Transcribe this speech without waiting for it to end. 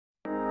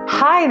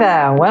Hi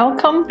there,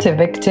 welcome to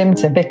Victim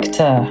to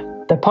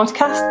Victor, the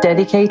podcast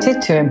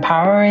dedicated to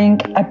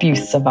empowering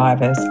abuse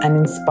survivors and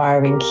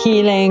inspiring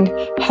healing,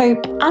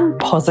 hope, and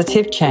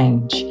positive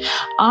change.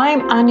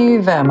 I'm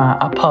Anu Verma,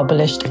 a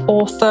published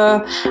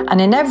author, and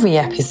in every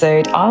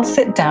episode, I'll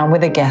sit down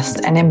with a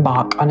guest and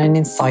embark on an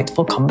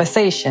insightful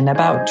conversation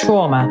about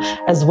trauma,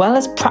 as well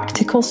as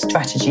practical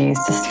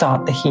strategies to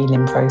start the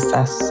healing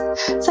process.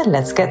 So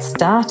let's get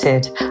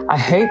started. I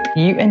hope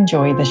you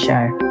enjoy the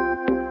show.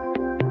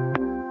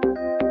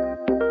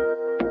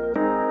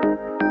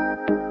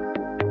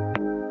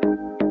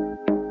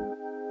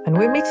 And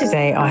with me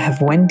today, I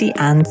have Wendy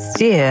Ann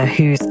Steer,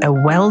 who's a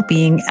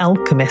well-being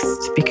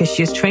alchemist because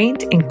she's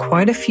trained in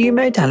quite a few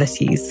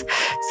modalities,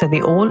 so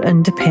they all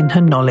underpin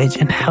her knowledge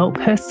and help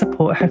her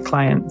support her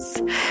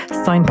clients,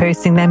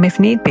 signposting them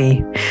if need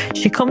be.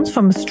 She comes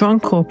from a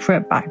strong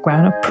corporate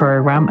background of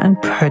program and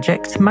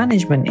project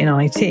management in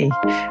IT,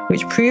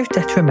 which proved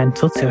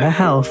detrimental to her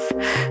health.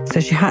 So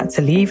she had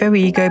to leave her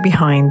ego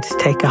behind,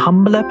 take a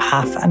humbler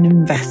path and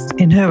invest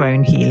in her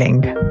own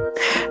healing.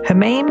 Her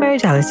main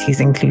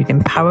modalities include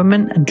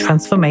empowerment and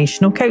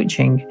transformational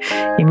coaching,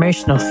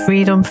 emotional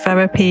freedom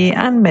therapy,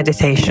 and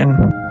meditation.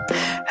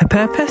 Her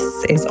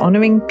purpose is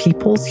honoring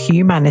people's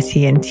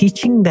humanity and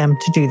teaching them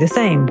to do the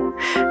same.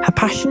 Her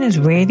passion is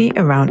really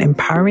around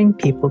empowering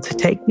people to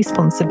take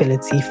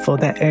responsibility for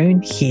their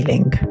own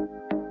healing.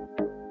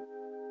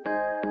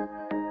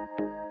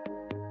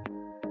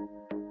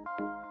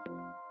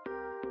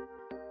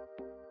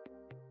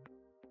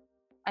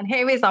 And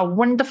here is our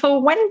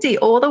wonderful Wendy,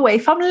 all the way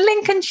from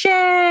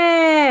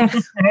Lincolnshire.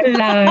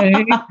 Hello.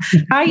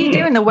 How are you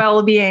doing, the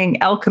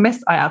Wellbeing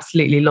Alchemist? I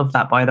absolutely love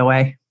that, by the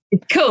way.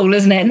 It's cool,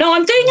 isn't it? No,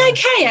 I'm doing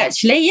okay,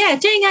 actually. Yeah,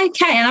 doing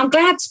okay. And I'm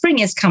glad spring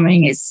is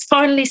coming. It's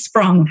finally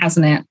sprung,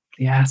 hasn't it?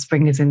 Yeah,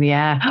 spring is in the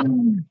air.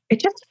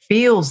 It just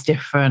feels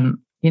different,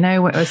 you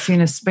know, as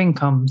soon as spring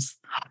comes.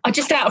 I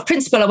just, out of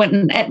principle, I went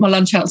and ate my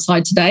lunch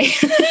outside today.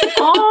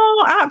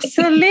 Oh,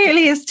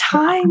 absolutely. It's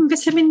time.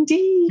 Vitamin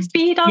D.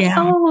 Feed our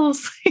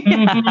souls.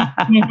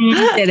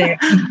 Did it.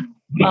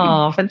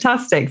 Oh,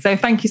 fantastic. So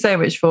thank you so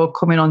much for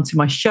coming on to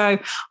my show.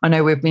 I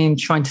know we've been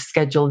trying to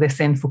schedule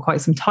this in for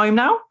quite some time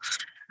now.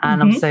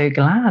 And I'm so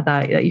glad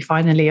that you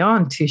finally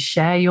on to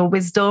share your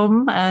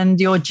wisdom and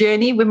your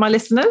journey with my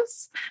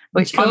listeners,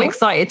 which I'm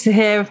excited to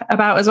hear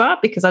about as well,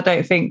 because I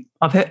don't think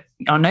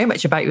I know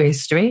much about your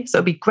history. So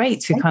it'd be great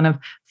to kind of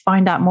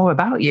find out more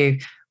about you,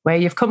 where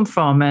you've come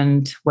from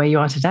and where you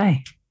are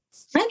today.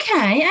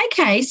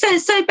 Okay.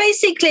 So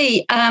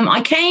basically,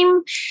 I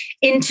came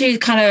into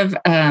kind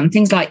of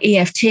things like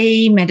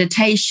EFT,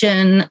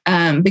 meditation,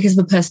 because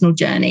of a personal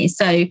journey.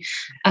 So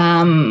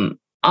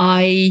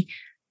I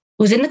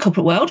was in the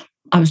corporate world.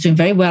 I was doing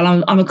very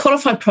well. I'm a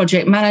qualified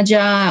project manager,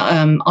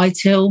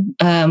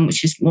 ITIL,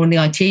 which is more in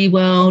the IT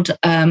world.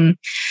 And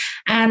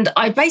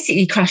I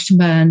basically crashed and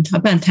burned. I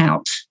burnt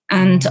out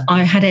and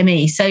I had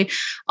ME. So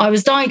I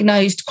was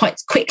diagnosed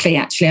quite quickly,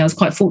 actually. I was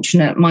quite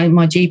fortunate. My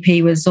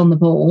GP was on the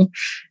ball.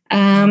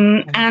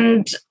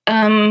 And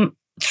 3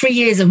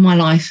 years of my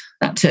life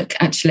that took,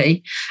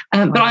 actually.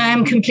 But I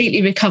am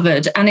completely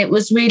recovered. And it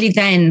was really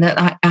then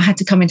that I had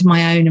to come into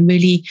my own and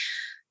really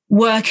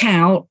work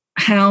out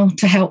how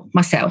to help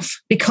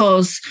myself,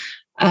 because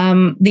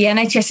the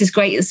NHS is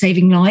great at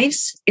saving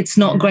lives. It's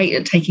not great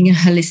at taking a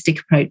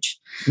holistic approach.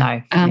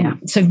 No.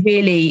 So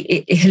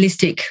really,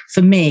 holistic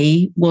for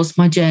me was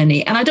my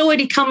journey. And I'd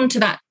already come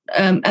to that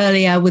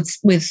earlier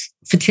with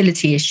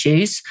fertility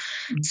issues.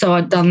 So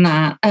I'd done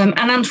that. And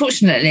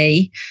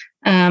unfortunately,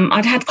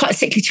 I'd had quite a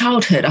sickly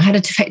childhood. I had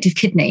a defective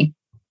kidney.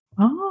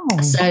 Oh.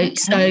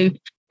 So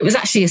it was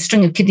actually a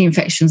string of kidney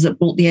infections that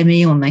brought the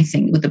ME on, they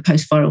think, with the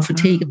post-viral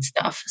fatigue and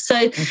stuff. So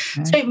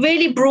it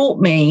really brought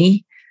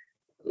me,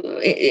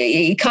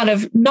 it kind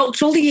of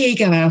knocked all the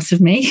ego out of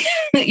me,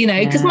 you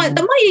know, because my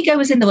ego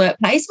was in the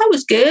workplace. I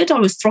was good. I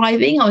was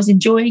thriving. I was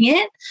enjoying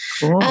it.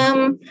 Cool.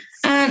 So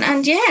I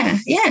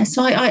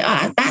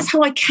that's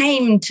how I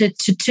came to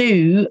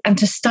do and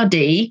to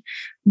study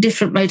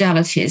different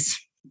modalities.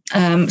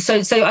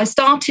 So I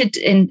started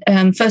in,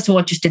 first of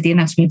all, I just did the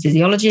anatomy and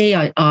physiology.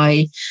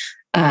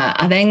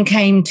 I then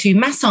came to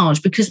massage,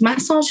 because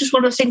massage is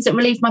one of the things that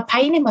relieved my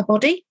pain in my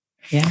body.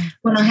 Yeah.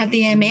 When I had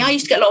the ME, I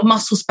used to get a lot of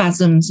muscle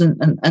spasms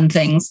and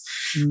things.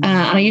 And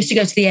I used to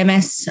go to the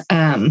MS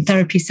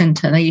therapy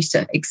centre. They used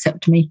to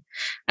accept me.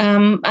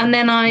 And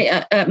then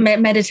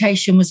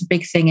meditation was a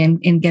big thing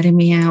in getting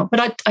me out.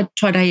 But I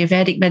tried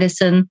Ayurvedic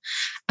medicine.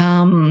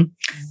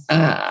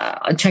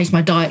 I changed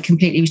my diet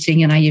completely,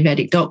 seeing an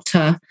Ayurvedic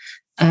doctor.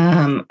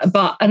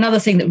 But another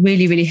thing that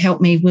really, really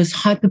helped me was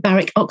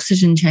hyperbaric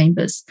oxygen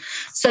chambers.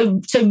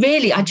 So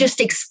really, I just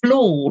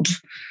explored,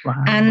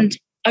 and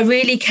I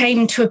really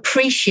came to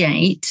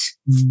appreciate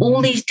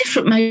all these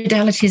different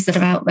modalities that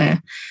are out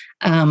there,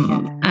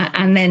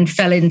 and then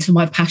fell into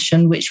my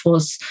passion, which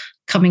was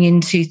coming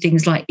into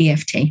things like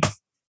EFT.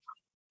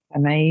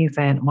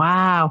 Amazing.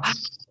 Wow.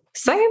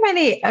 So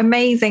many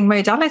amazing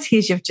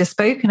modalities you've just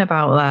spoken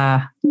about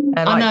there.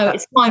 I know,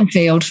 it's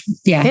minefield.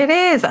 Yeah. It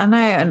is. I know.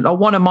 And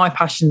one of my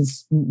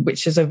passions,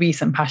 which is a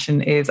recent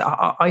passion, is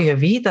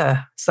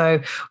Ayurveda.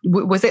 So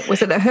was it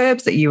the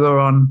herbs that you were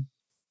on?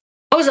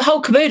 I was a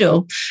whole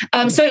caboodle.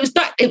 So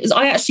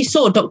I actually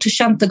saw Dr.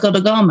 Shantha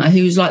Godagama,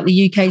 who's like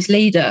the UK's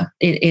leader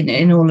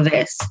in all of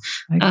this.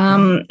 Okay.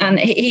 And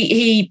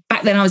he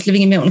back then I was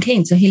living in Milton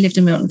Keynes, so he lived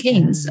in Milton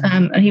Keynes,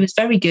 and he was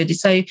very good.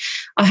 So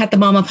I had the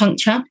mama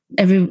puncture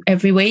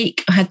every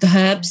week. I had the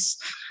herbs.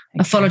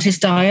 Okay. I followed his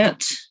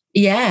diet.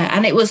 Yeah,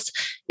 and it was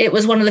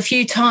one of the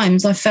few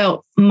times I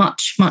felt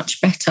much, much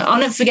better. I'll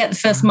never forget the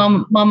first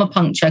mama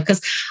puncture,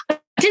 because I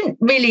didn't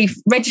really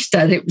register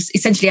that it was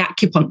essentially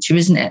acupuncture,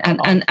 isn't it?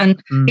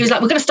 And he was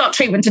like, we're going to start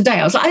treatment today.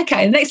 I was like,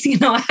 okay. The next thing you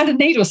know, I had a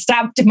needle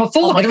stabbed in my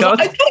forehead. I was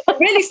like, okay, I'm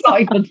really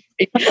starting.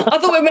 I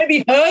thought we were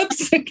maybe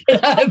herbs.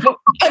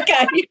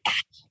 Okay.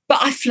 But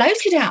I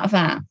floated out of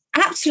that.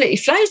 Absolutely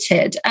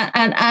floated.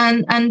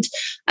 And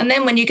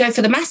then when you go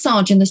for the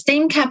massage and the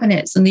steam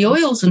cabinets and the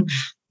oils and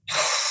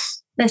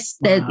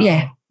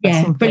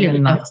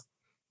brilliant.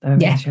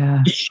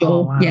 Yeah, sure.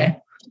 Oh, wow.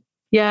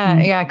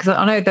 Yeah, because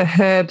I know the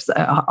herbs.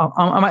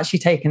 I'm actually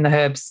taking the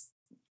herbs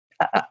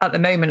at the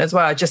moment as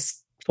well,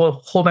 just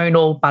for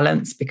hormonal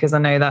balance, because I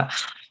know that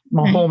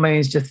my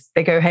hormones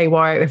they go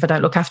haywire if I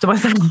don't look after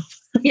myself.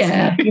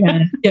 Yeah,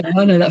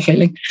 I know that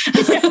feeling.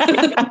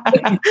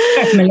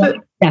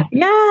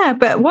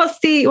 But what's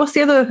the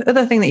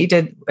other thing that you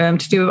did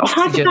to do with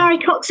oxygen?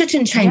 Hyperbaric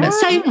oxygen chamber. Yeah.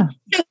 So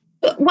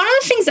one of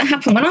the things that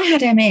happened when I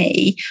had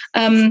ME,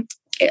 I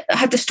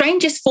had the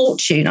strangest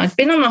fortune. I'd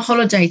been on a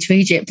holiday to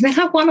Egypt, and then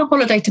I won a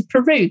holiday to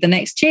Peru the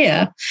next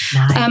year.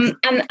 Nice.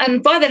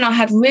 And by then I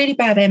had really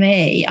bad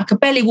ME. I could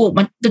barely walk.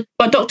 My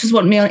doctors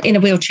wanted me in a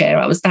wheelchair.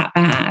 I was that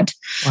bad.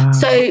 Wow.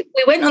 So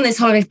we went on this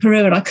holiday to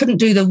Peru, and I couldn't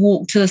do the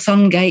walk to the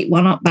Sun Gate,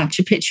 one up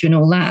Machu Picchu and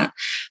all that.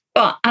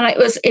 And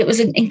it was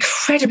an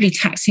incredibly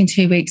taxing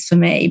 2 weeks for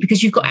me,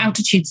 because you've got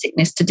altitude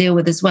sickness to deal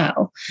with as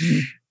well.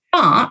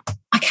 But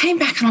I came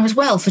back and I was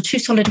well for 2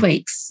 solid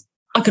weeks.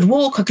 I could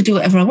walk, I could do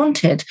whatever I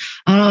wanted.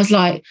 And I was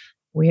like,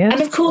 weird. And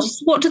of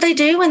course, what do they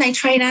do when they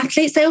train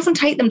athletes? They often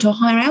take them to a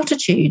higher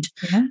altitude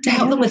to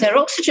help them with their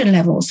oxygen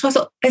levels. So I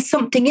thought, there's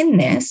something in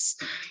this.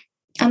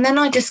 And then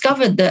I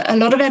discovered that a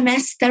lot of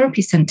MS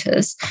therapy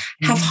centres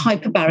have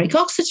hyperbaric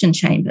oxygen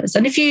chambers.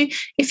 And if you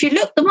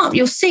look them up,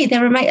 you'll see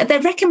they're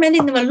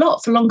recommending them a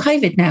lot for long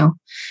COVID now.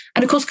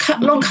 And of course,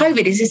 long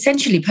COVID is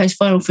essentially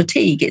post-viral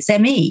fatigue. It's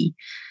ME.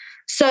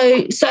 So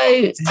at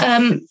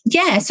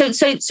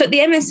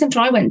the MS centre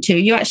I went to,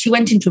 you actually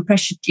went into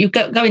you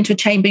go into a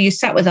chamber, you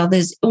sat with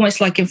others, almost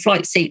like in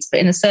flight seats, but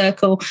in a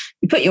circle.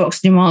 You put your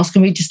oxygen mask,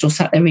 and we just all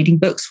sat there reading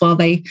books while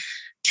they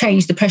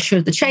changed the pressure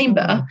of the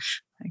chamber.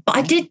 Okay. But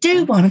I did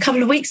do one a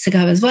couple of weeks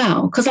ago as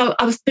well, because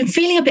I've been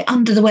feeling a bit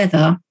under the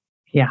weather.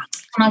 Yeah.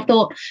 And I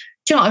thought,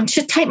 do you know, I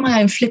should take my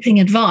own flipping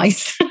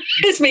advice.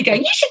 It's me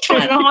going, you should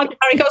try an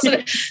hyperbaric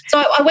oxygen. So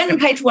I went and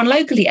paid for one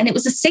locally, and it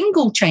was a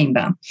single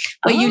chamber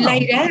where you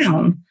lay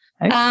down.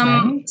 Okay.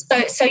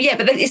 But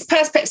it's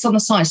perspex on the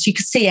side, so you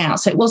could see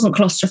out, so it wasn't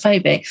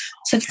claustrophobic.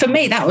 So for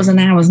me, that was an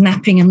hour's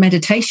napping and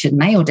meditation,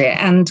 nailed it,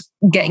 and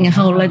getting a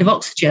whole load of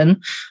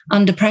oxygen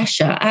under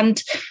pressure.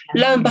 And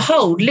lo and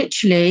behold,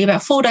 literally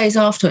about 4 days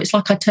after, it's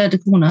like I turned a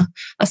corner.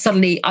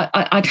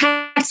 I'd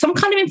had some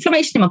kind of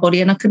inflammation in my body,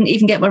 and I couldn't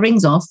even get my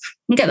rings off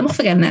and get them off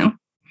again now.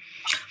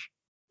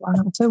 Wow.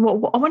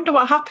 So I wonder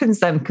what happens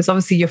then, because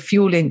obviously you're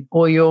fueling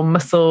all your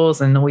muscles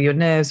and all your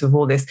nerves with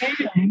all this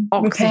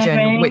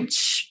oxygen,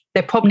 which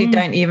they probably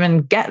don't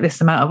even get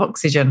this amount of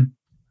oxygen.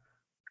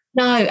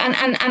 No,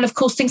 and of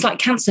course things like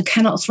cancer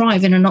cannot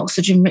thrive in an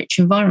oxygen-rich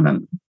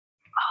environment.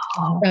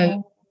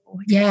 So,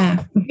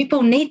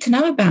 people need to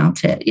know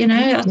about it. You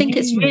know, I think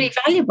it's really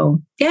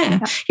valuable. Yeah,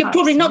 you're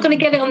probably not going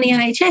to get it on the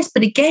NHS,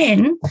 but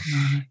again,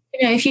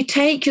 you know, if you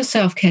take your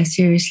self-care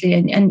seriously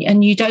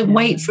and you don't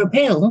wait for a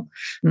pill,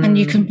 and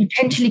you can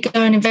potentially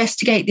go and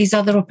investigate these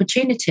other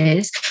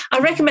opportunities. I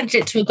recommended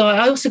it to a guy.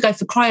 I also go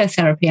for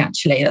cryotherapy,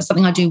 actually. That's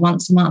something I do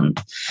once a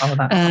month.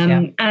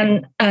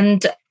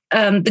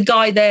 The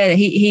guy there,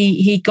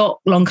 he got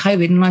long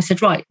COVID, and I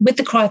said, right, with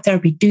the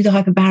cryotherapy, do the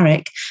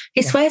hyperbaric.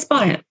 He swears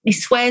by it. He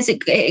swears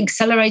it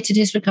accelerated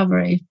his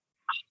recovery.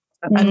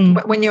 And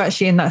when you're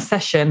actually in that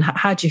session,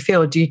 how do you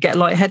feel? Do you get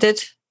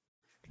lightheaded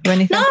or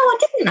anything? No, I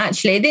didn't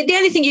actually. The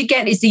only thing you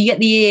get is you get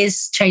the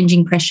ears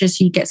changing pressure,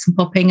 so you get some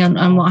popping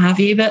and what have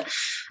you. But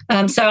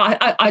so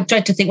I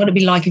dread to think what it'd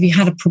be like if you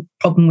had a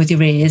problem with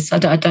your ears. I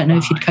don't know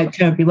if you'd cope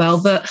terribly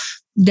well, but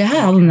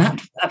other than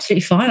that,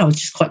 absolutely fine. I was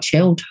just quite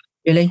chilled,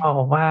 really.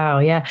 Oh, wow,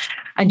 yeah.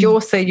 And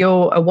you're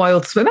a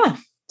wild swimmer,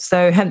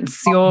 so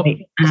hence your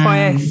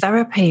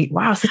cryotherapy.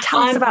 Wow, so tell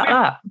us about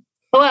that.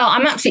 Well,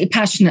 I'm absolutely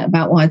passionate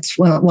about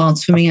wild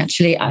swimming,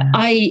 actually.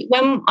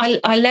 When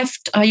I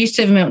left, I used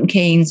to live in Milton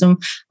Keynes, and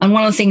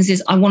one of the things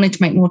is I wanted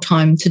to make more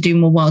time to do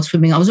more wild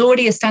swimming. I was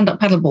already a stand-up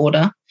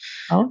paddleboarder,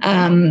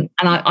 and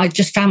I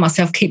just found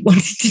myself keep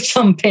wanting to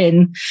jump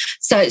in.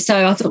 So I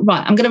thought,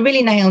 right, I'm going to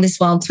really nail this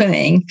wild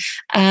swimming.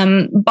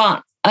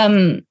 But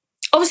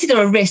obviously there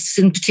are risks,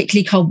 and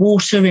particularly cold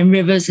water in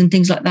rivers and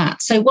things like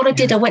that. So what I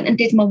did, I went and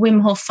did my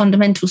Wim Hof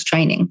fundamentals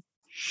training.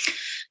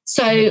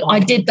 So I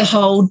did the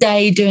whole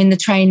day doing the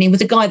training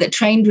with a guy that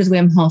trained with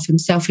Wim Hof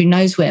himself, who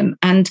knows Wim.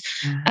 And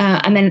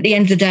then at the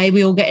end of the day,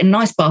 we all get an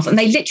ice bath, and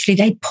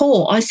they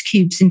pour ice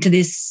cubes into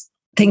this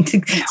thing.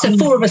 So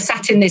 4 of us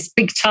sat in this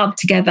big tub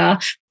together,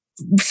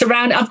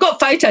 surrounded. I've got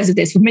photos of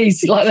this with me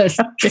like this.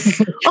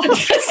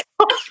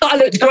 I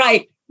looked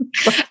great.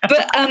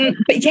 But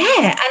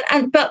yeah,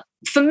 but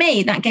for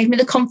me, that gave me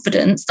the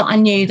confidence that I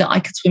knew that I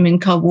could swim in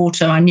cold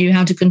water. I knew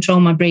how to control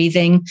my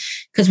breathing,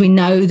 because we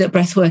know that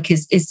breath work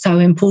is so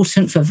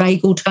important for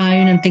vagal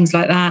tone and things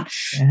like that.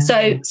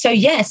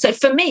 Yeah. So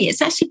for me,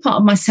 it's actually part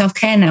of my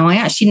self-care now. I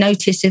actually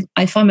notice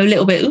if I'm a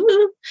little bit,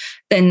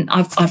 then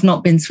I've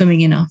not been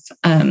swimming enough.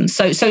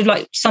 So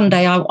like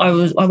Sunday,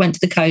 I went to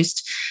the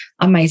coast.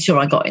 I made sure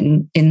I got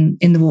in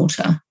the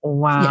water.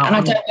 Wow. Yeah, and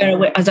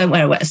I don't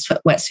wear a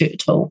wetsuit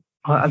at all.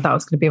 Oh, that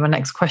was going to be my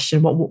next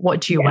question.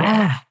 What do you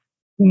wear?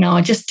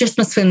 No, just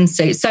my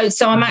swimsuit.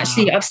 So I'm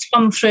actually, I've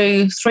swum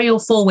through 3 or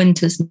 4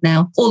 winters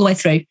now, all the way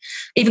through.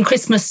 Even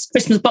Christmas,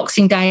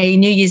 Boxing Day,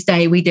 New Year's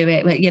Day, we do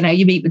it. You know,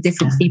 you meet with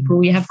different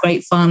people, you have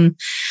great fun.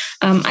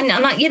 And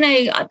like, you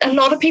know, a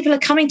lot of people are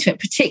coming to it,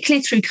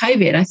 particularly through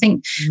COVID. I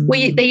think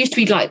there used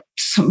to be like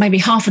maybe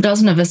half a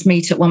dozen of us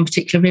meet at one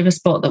particular river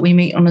spot that we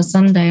meet on a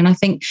Sunday. And I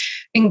think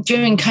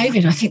during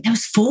COVID, I think there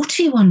was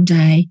 40 one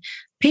day.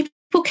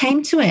 People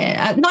came to it.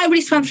 Not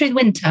everybody swam through the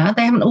winter.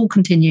 They haven't all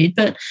continued,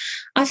 but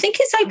I think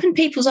it's opened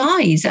people's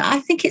eyes.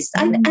 I think it's,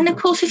 and of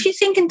course, if you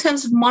think in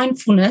terms of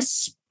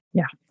mindfulness,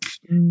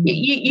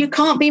 you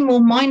can't be more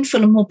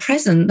mindful and more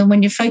present than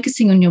when you're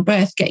focusing on your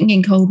breath, getting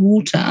in cold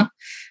water.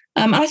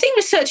 And I think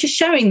research is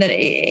showing that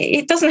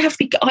it doesn't have to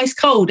be ice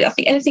cold. I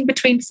think anything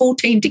between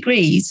 14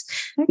 degrees,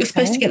 you're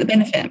supposed to get the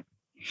benefit.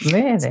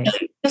 Really? So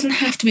it doesn't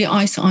have to be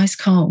ice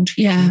cold.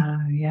 Yeah.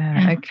 Oh,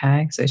 yeah.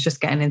 Okay. So it's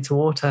just getting into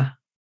water.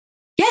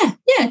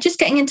 Yeah, just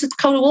getting into the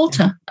colder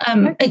water.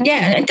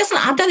 Yeah, it doesn't.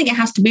 I don't think it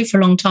has to be for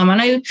a long time. I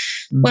know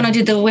when I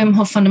did the Wim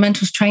Hof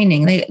fundamentals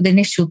training, the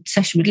initial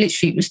session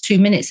it was 2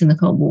 minutes in the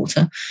cold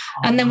water,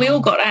 and then we all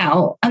got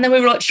out, and then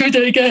we were like, "Should we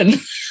do it again?"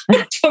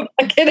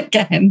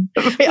 again.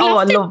 Oh,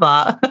 I love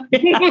that.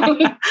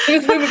 We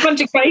were a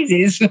bunch of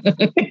crazies.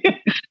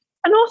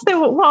 And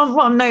also,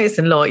 what I'm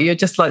noticing, Laura, you're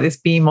just like this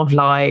beam of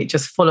light,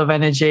 just full of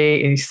energy.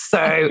 And you're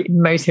so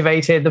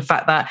motivated. The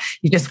fact that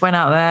you just went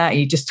out there and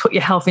you just took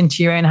your health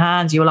into your own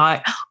hands. You're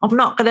like, I'm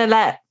not going to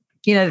let,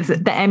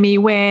 the ME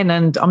win,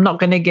 and I'm not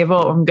going to give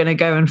up. I'm going to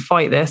go and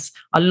fight this.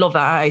 I love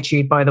that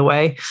attitude, by the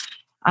way.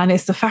 And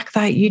it's the fact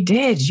that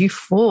you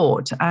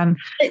fought. And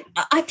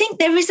I think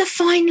there is a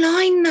fine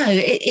line,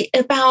 though,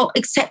 about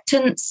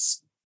acceptance,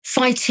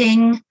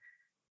 fighting,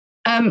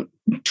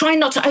 trying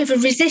not to over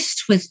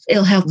resist with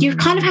ill health. You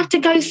kind of have to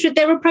go through,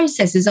 there are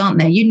processes, aren't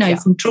there?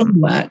 From trauma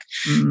work,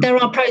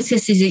 there are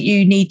processes that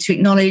you need to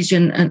acknowledge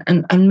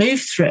and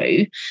move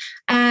through.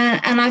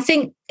 And I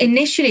think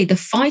initially the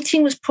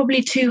fighting was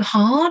probably too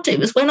hard. It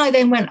was when I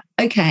then went,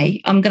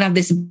 okay, I'm going to have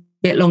this a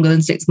bit longer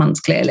than 6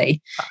 months,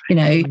 clearly,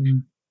 and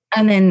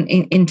then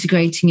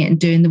integrating it and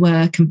doing the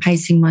work and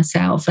pacing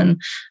myself. And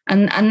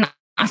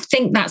I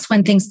think that's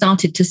when things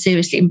started to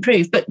seriously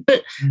improve. But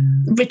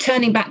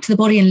returning back to the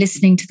body and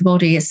listening to the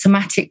body as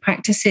somatic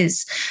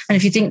practices. And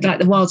if you think like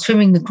the wild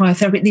swimming, the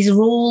cryotherapy, these are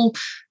all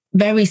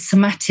very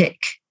somatic.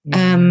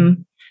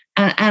 And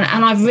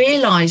I've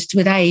realised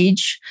with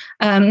age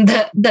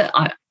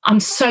that I'm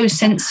so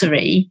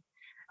sensory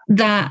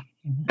that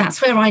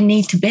that's where I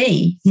need to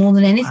be more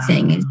than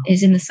anything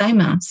is in the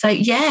soma. So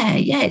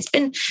it's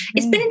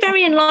been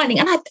very enlightening.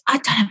 And I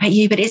don't know about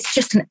you, but it's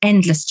just an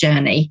endless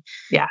journey.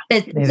 Yeah,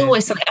 there's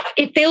always something.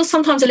 It feels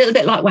sometimes a little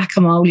bit like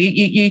whack-a-mole.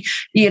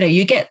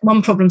 You get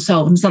one problem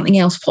solved and something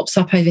else pops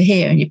up over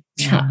here, and you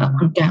shut up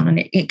and down,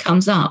 and it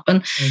comes up.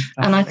 And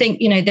I think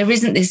there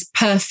isn't this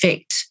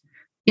perfect.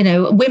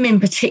 Women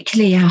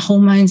particularly, our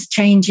hormones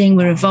changing,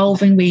 we're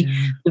evolving, we're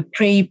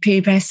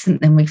pre-pubescent,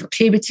 then we've got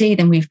puberty,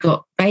 then we've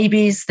got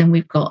babies, then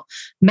we've got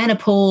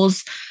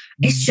menopause.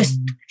 It's just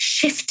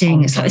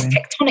shifting. It's like this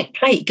tectonic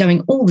plate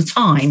going all the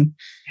time.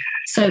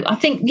 So I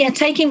think,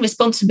 taking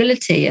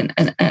responsibility and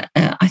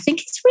I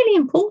think it's really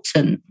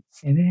important.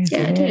 It is.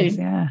 Yeah, it is.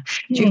 Yeah.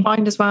 Do you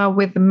find as well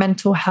with the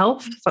mental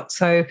health?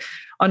 So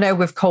I know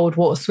with cold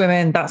water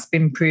swimming, that's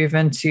been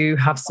proven to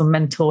have some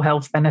mental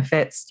health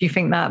benefits. Do you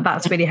think that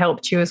that's really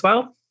helped you as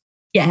well?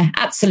 Yeah,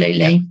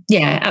 absolutely.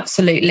 Yeah,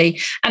 absolutely.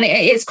 And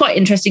it's quite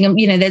interesting.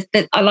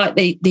 I like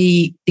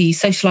the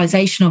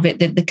socialization of it,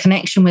 the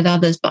connection with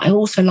others, but I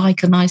also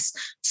like a nice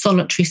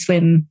solitary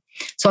swim.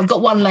 So I've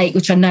got one lake,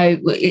 which I know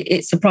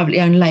it's a privately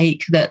owned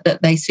lake that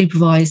they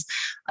supervise.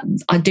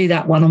 I do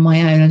that one on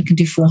my own. I can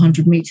do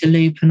 400-meter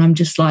loop, and I'm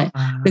just like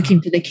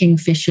looking to the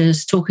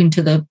kingfishers, talking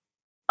to the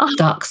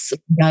ducks,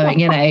 going,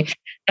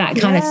 that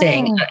kind of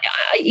thing.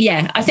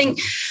 Yeah, I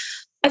think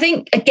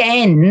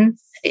again,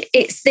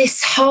 it's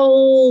this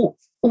whole,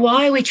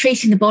 why are we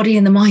treating the body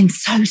and the mind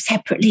so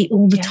separately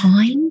all the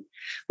time?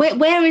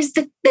 Where is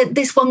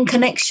this one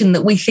connection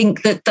that we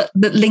think that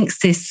links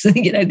this?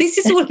 This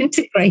is all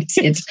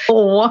integrated.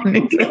 All one.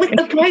 With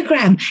the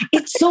program,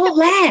 it's all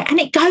there, and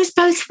it goes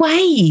both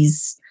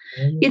ways.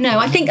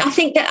 I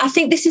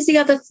think this is the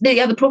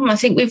other problem. I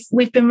think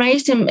we've been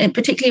raised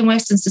particularly in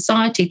Western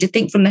society, to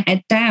think from the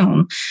head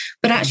down,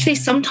 but actually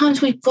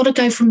sometimes we've got to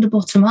go from the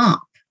bottom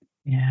up.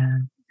 Yeah.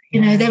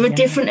 There are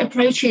different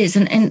approaches,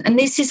 and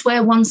this is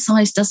where one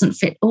size doesn't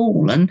fit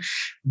all. And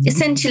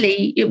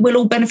essentially, we'll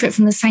all benefit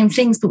from the same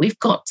things, but we've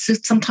got to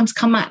sometimes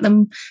come at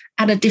them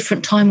at a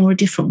different time or a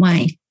different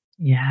way.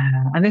 Yeah.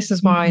 And this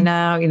is why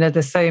now,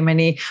 there's so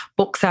many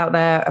books out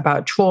there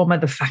about trauma,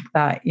 the fact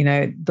that,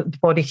 the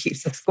body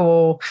keeps the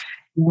score,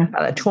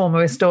 that trauma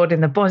is stored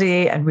in the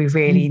body, and we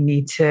really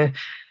need to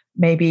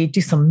maybe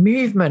do some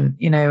movement,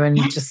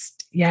 and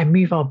just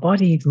move our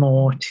bodies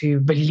more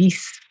to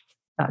release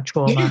that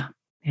trauma.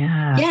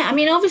 Yeah. I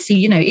mean,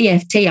 obviously,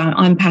 EFT,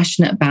 I'm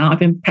passionate about. I've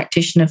been a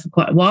practitioner for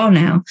quite a while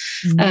now.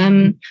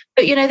 But,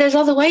 there's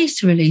other ways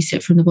to release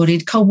it from the body.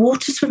 Cold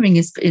water swimming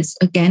is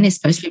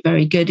supposed to be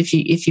very good if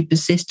you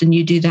persist and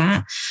you do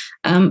that.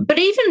 But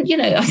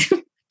even,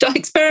 I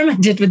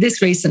experimented with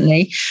this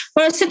recently,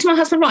 where I said to my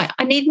husband, right,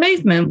 I need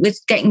movement with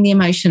getting the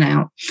emotion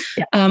out.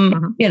 Yeah. I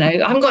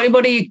haven't got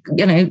anybody,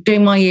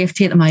 doing my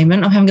EFT at the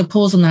moment. I'm having a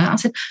pause on that. I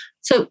said,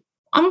 so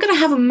I'm going to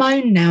have a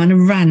moan now and a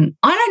rant.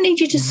 I don't need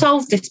you to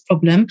solve this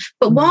problem,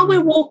 but while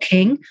we're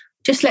walking,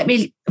 just let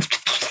me. I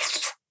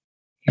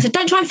said,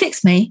 don't try and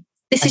fix me.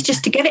 This is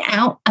just to get it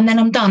out, and then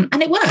I'm done.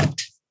 And it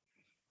worked.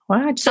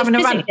 Wow, just having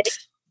a rant.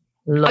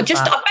 I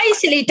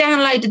basically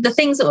downloaded the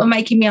things that were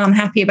making me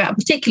unhappy about a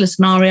particular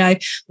scenario.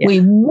 Yeah. We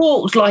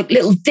walked like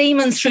little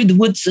demons through the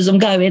woods as I'm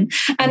going.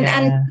 And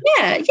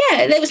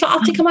it was like,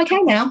 I think I'm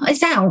okay now.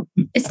 It's out.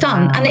 It's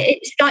done. And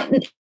it's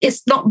like,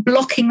 it's not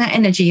blocking that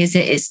energy, is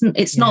it?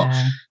 It's not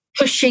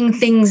pushing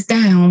things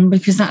down,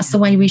 because that's the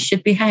way we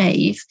should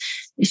behave.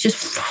 It's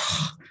just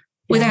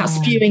without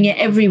spewing it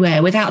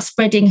everywhere, without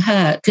spreading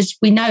hurt, because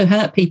we know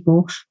hurt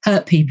people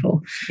hurt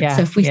people. Yeah.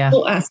 So if we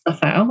sort that stuff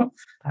out,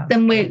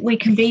 then we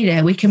can be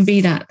there. We can be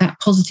that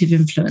positive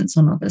influence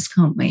on others,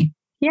 can't we?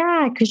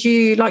 Yeah, because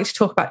you like to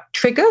talk about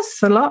triggers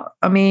a lot.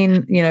 I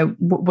mean,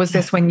 was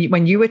this when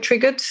you were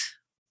triggered?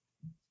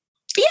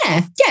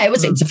 Yeah, it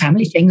was a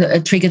family thing that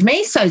had triggered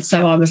me. So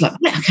I was like,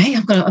 okay,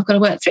 I've got to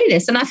work through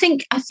this. And I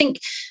think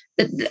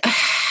that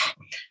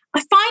I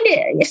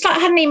find it's like I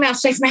had an email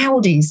today from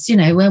Aldi's,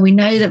 where we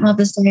know that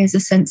Mother's Day is a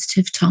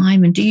sensitive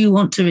time, and do you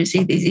want to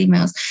receive these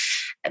emails?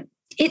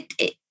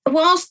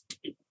 Whilst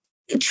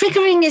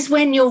triggering is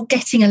when you're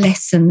getting a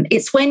lesson,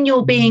 it's when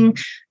you're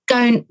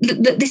going,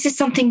 this is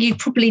something you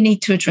probably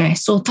need to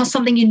address, or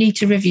something you need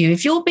to review.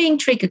 If you're being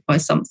triggered by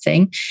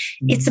something,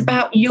 it's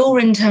about your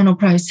internal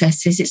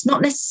processes. It's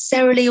not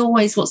necessarily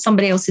always what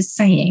somebody else is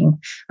saying.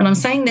 And I'm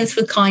saying this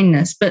with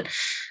kindness, but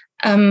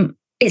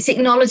it's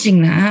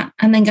acknowledging that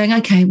and then going,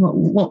 okay,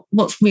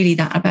 what's really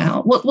that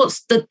about?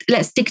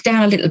 Let's dig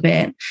down a little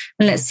bit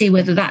and let's see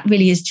whether that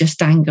really is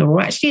just anger,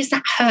 or actually is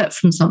that hurt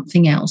from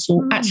something else,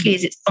 or actually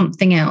is it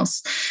something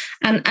else?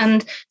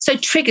 And so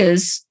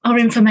triggers are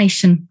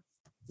information.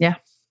 Yeah.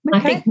 Okay.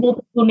 I think more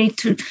people need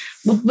to,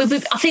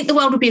 I think the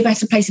world would be a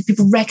better place if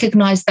people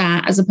recognise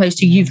that, as opposed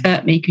to you've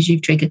hurt me because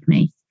you've triggered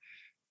me.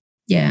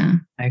 Yeah.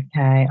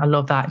 Okay. I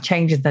love that.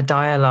 Changes the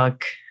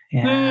dialogue.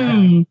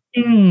 Yeah.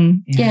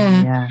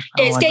 Yeah.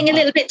 It's getting a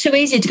little bit too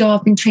easy to go,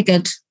 I've been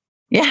triggered.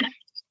 Yeah.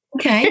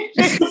 Okay.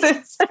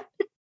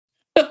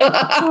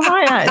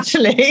 Right,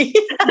 actually.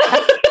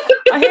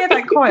 I hear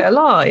that quite a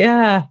lot.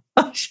 Yeah.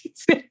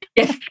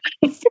 Yeah.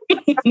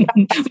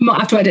 Might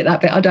have to edit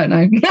that bit. I don't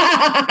know.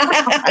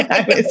 I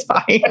know, it's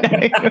fine.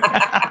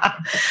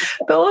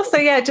 But also,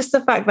 just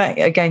the fact that,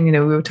 again, we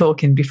were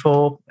talking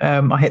before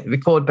I hit the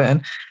record button,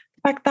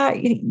 the fact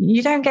that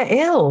you don't get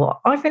ill.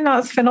 I think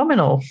that's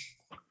phenomenal.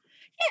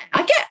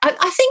 Yeah,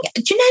 I think,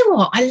 do you know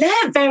what? I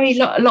learned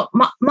a lot.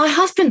 My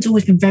husband's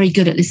always been very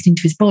good at listening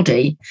to his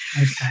body.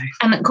 Okay.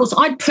 And of course,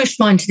 I'd pushed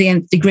mine to the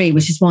nth degree,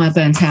 which is why I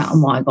burnt out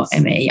and why I got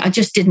ME. I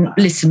just didn't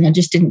listen. I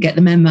just didn't get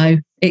the memo.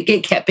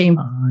 It kept being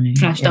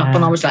flashed up,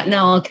 and I was like,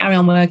 no, I'll carry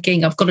on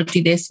working. I've got to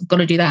do this. I've got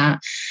to do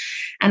that.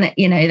 And,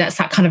 that's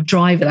that kind of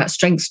driver, that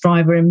strengths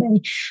driver in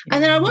me.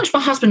 And then I watched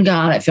my husband go,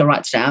 I don't feel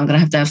right today. I'm going to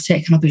have to have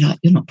sick. And I'll be like,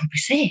 you're not probably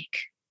sick.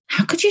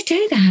 How could you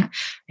do that?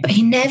 But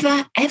he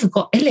never, ever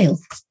got ill.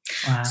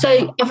 Wow.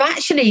 So I've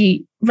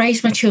actually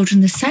raised my children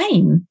the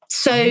same.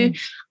 So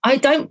I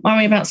don't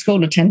worry about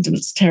school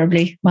attendance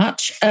terribly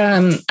much.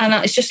 And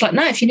it's just like,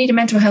 no, if you need a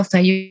mental health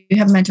day, you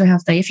have a mental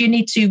health day. If you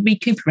need to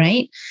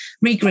recuperate,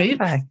 regroup,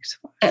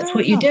 that's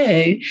what you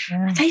do.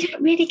 Yeah. They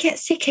don't really get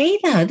sick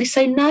either. They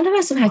say none of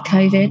us have had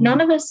COVID. None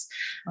of us,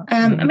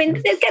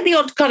 they get the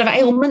odd kind of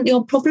ailment, the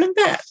odd problem,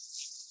 but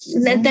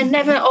they're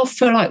never off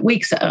for like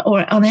weeks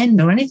or on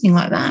end or anything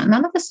like that.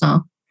 None of us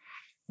are.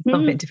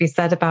 Something to be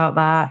said about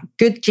that.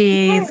 Good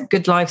genes,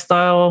 good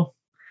lifestyle.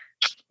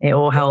 It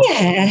all helps.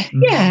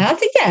 Yeah. I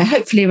think,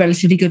 hopefully a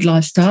relatively good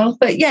lifestyle.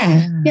 But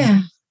yeah.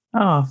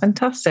 Oh,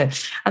 fantastic.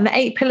 And the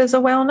 8 pillars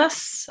of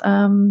wellness,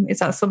 is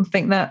that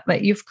something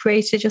that you've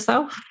created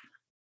yourself?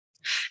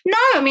 No,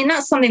 I mean,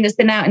 that's something that's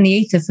been out in the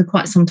ether for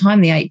quite some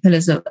time, the 8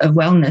 pillars of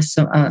wellness.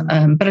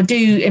 But I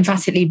do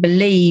emphatically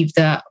believe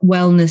that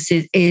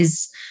wellness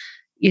is,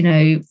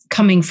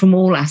 coming from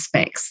all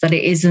aspects, that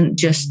it isn't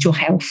just your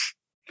health.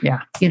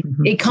 Yeah.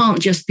 It can't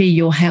just be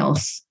your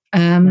health.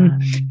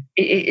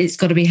 It's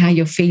got to be how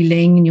you're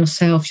feeling in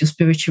yourself, your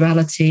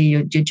spirituality,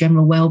 your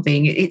general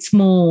well-being. It's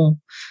more.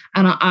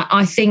 And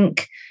I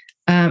think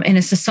in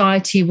a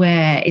society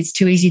where it's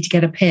too easy to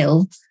get a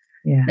pill,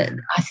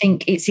 I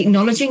think it's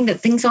acknowledging that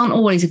things aren't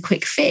always a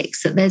quick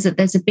fix, that there's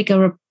a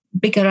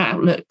bigger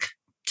outlook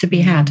to be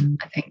had,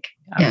 I think.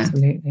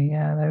 Absolutely.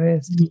 Yeah,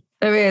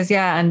 there is.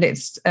 Yeah. And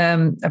it's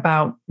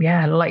about,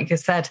 like you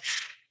said,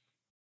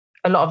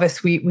 a lot of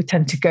us, we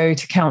tend to go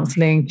to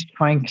counselling to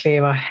try and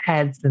clear our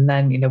heads, and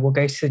then, we'll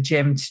go to the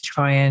gym to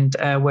try and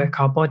work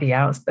our body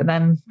out. But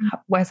then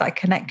where's that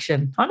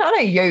connection? I know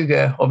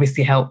yoga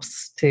obviously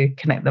helps to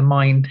connect the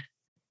mind.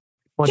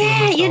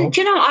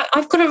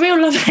 I've got a real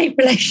love-hate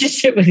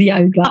relationship with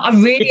yoga. I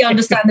really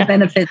understand the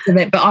benefits of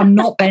it, but I'm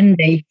not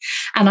bendy,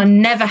 and I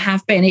never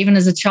have been. Even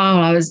as a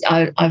child,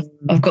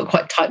 I've got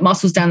quite tight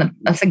muscles down.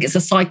 I think it's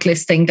a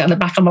cyclist thing down the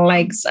back of my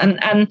legs,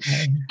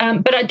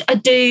 but I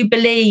do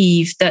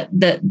believe that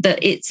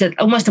it's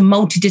almost a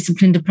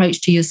multidisciplined approach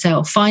to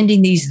yourself,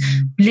 finding these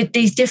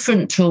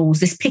different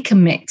tools, this pick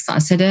and mix that I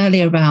said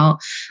earlier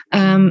about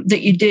that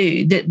you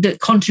do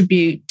that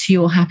contribute to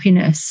your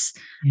happiness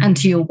and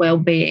to your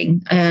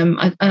well-being.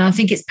 And I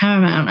think it's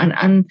paramount.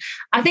 And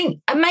I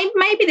think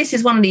maybe this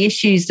is one of the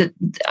issues that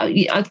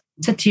I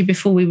said to you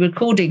before we were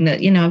recording,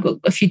 that, I've got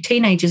a few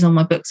teenagers on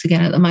my books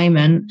again at the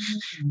moment.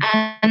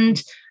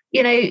 And,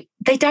 they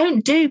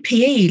don't do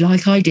PE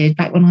like I did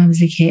back when I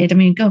was a kid. I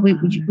mean, God,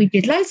 we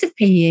did loads of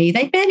PE.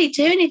 They barely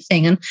do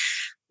anything. And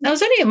I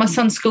was only at my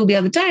son's school the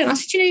other day, and I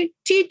said,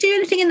 do you do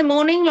anything in the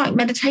morning, like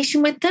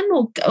meditation with them,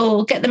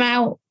 or get them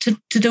out to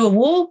do a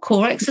walk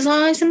or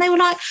exercise? And they were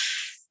like,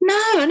 no,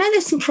 I know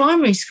there's some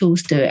primary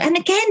schools do it. And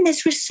again,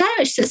 there's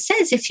research that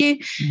says if you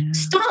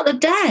start the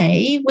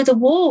day with a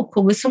walk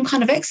or with some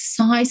kind of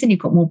exercise, and you've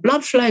got more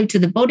blood flow to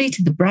the body,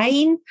 to the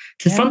brain,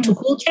 to the frontal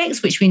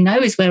cortex, which we know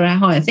is where our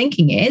higher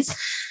thinking is,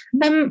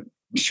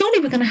 surely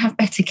we're going to have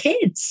better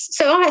kids.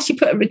 So I actually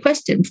put a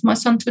request in for my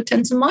son to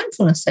attend some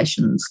mindfulness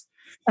sessions.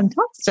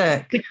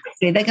 Fantastic.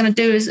 They're going to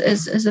do as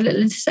a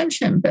little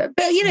interception. But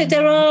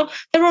there are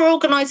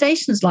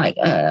organisations like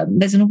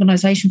there's an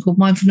organisation called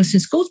Mindfulness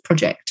in Schools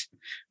Project,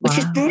 which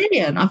is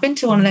brilliant. I've been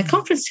to one of their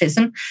conferences,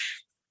 and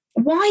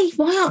why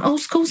aren't all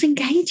schools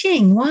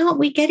engaging? Why aren't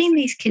we getting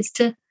these kids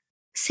to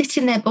sit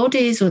in their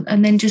bodies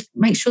and then just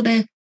make sure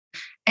they're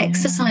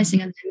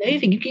exercising and they're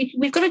moving?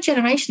 We've got a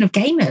generation of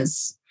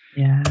gamers.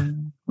 Yeah,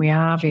 we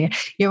have. Yeah.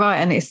 You're right.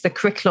 And it's the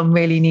curriculum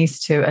really needs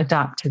to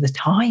adapt to the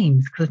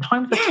times, because the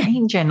times are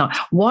changing. Like,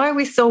 why are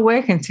we still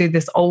working to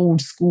this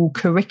old school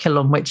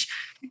curriculum, which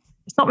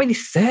it's not really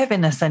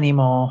serving us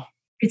anymore?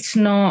 It's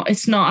not.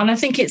 And I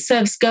think it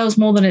serves girls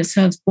more than it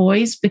serves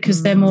boys,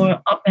 because they're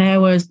more up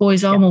there, whereas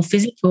boys are more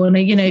physical. And,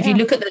 if you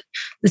look at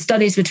the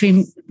studies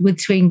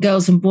between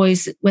girls and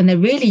boys when they're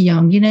really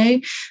young,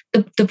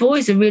 the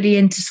boys are really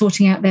into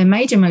sorting out their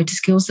major motor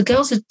skills. The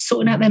girls are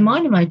sorting out their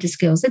minor motor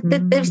skills.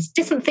 There's a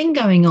different thing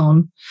going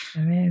on,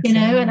 is,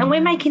 and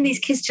we're making these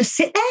kids just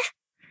sit there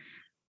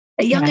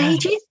at young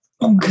ages.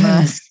 Oh,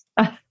 goodness.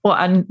 Well,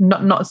 and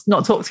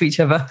not talk to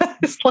each other.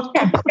 It's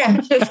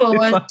like, sit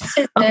forward,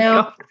 sit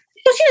there.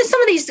 Because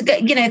some of these,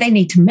 they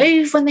need to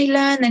move when they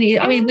learn.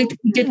 We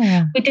did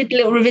a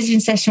little revision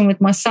session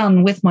with my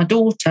son, with my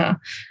daughter,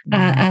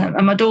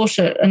 and my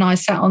daughter and I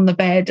sat on the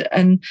bed,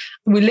 and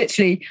we're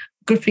literally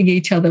gripping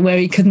each other where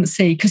he couldn't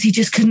see, because he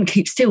just couldn't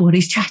keep still when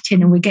he's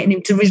chatting, and we're getting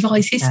him to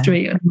revise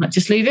history. And I'm like,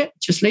 just leave it,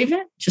 just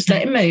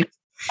let him move,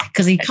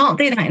 because he can't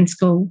do that in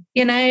school,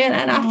 and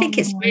I think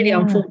it's really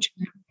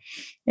unfortunate.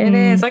 It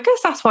is. I guess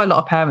that's why a lot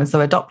of parents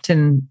are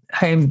adopting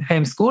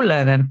homeschool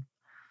learning.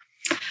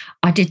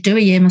 I did do a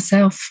year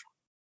myself.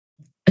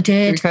 I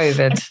did. Through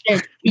COVID?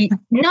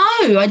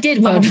 I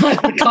did. Well, no,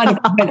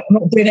 I'm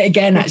not doing it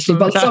again, actually,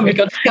 but somebody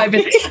got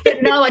COVID.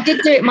 But no, I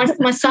did do it.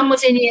 My son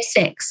was in year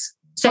 6.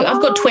 So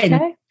I've got twins.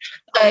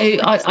 Okay.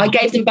 So I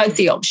gave them both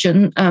the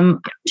option.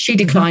 She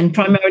declined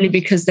primarily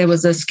because there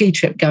was a ski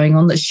trip going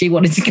on that she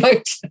wanted to go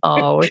to.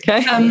 Oh,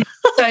 okay.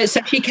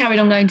 So she carried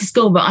on going to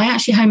school, but I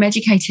actually home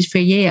educated for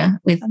a year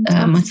with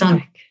my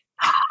son.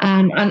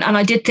 And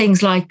I did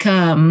things like...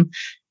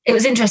 it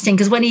was interesting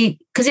because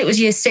it was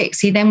year 6,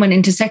 he then went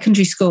into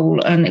secondary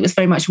school, and it was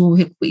very much,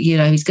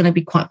 he's going to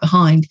be quite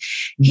behind.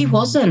 He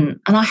wasn't.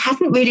 And I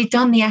hadn't really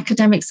done the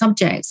academic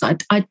subjects.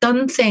 I'd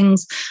done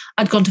things.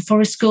 I'd gone to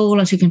forest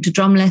school. I took him to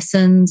drum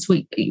lessons.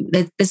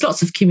 There's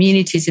lots of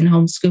communities in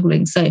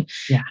homeschooling. So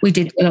we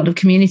did a lot of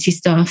community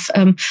stuff.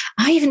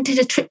 I even did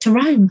a trip to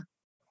Rome.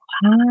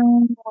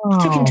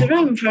 I took him to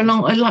Rome for a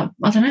long,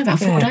 about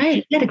 4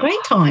 days. We had a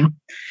great time.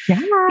 Yeah,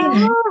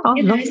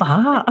 I love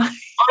that.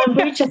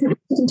 Ironbridge, I think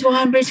we took him to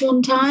Ironbridge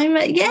one time.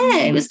 Yeah,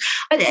 it was.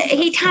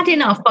 He'd had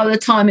enough by the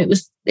time it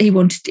was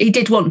he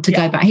did want to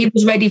go back. He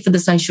was ready for the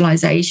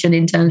socialization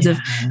in terms of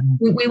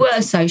we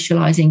were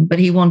socializing, but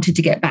he wanted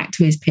to get back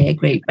to his peer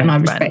group, and I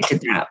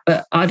respected that.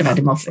 But I'd have had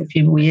him off for a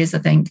few more years, I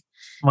think.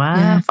 Wow.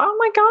 Yeah. Oh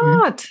my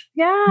God.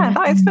 Yeah,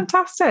 that is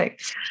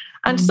fantastic.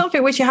 And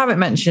something which you haven't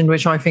mentioned,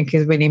 which I think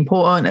is really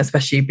important,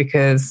 especially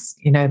because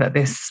you know that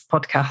this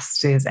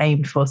podcast is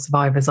aimed for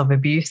survivors of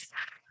abuse.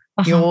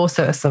 You're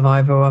also a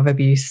survivor of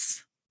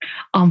abuse.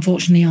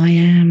 Unfortunately, I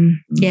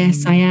am.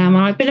 Yes, I am.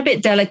 And I've been a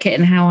bit delicate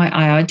in how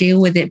I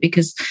deal with it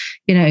because,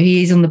 you know,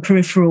 he's on the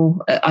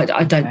peripheral.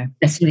 I don't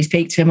necessarily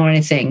speak to him or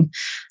anything.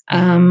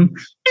 And,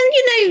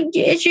 you know,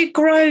 as you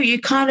grow, you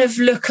kind of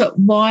look at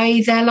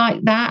why they're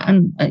like that.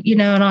 And, you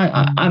know, and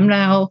I'm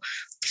now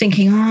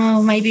thinking,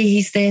 oh, maybe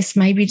he's this,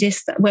 maybe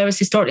this. Whereas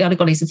historically, I'd have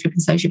gone, he's a flipping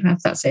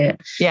sociopath. That's it.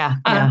 Yeah.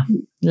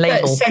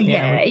 Label. So,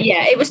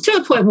 it was to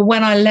a point where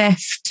when I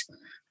left,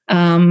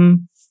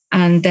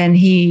 and then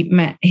he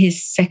met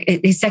his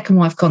second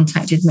wife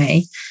contacted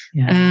me,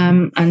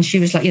 and she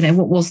was like, you know,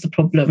 what was the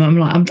problem? I'm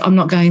like, I'm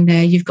not going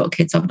there. You've got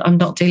kids. I'm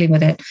not dealing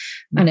with it.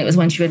 And it was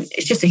when she went,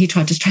 it's just that he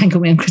tried to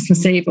strangle me on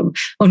Christmas Eve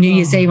or New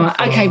Year's Eve. I'm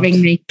like, okay,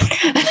 ring me.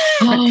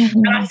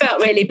 And I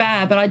felt really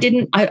bad, but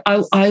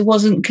I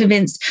wasn't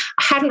convinced.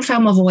 I hadn't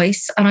found my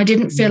voice, and I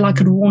didn't feel I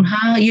could warn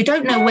her. You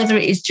don't know whether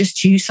it is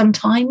just you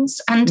sometimes.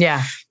 And,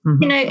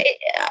 you know,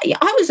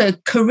 I was a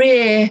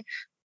career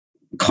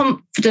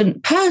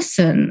confident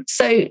person,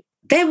 so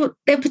there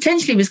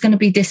potentially was going to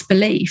be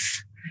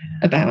disbelief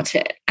about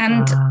it,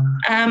 and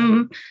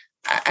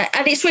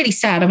it's really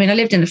sad. I mean, I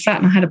lived in a flat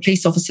and I had a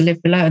police officer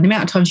live below, and the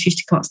amount of times she used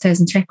to come upstairs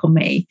and check on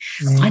me,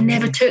 I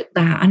never took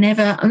that. No,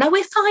 we're fine.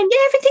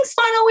 Yeah, everything's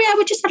fine. Oh yeah,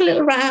 we just had a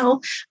little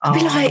row. I'd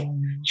be like,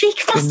 she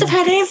must have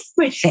had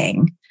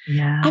everything.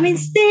 I mean,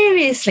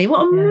 seriously,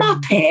 what a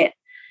muppet,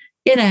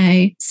 you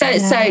know. So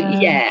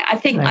I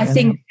think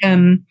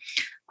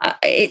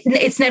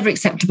it's never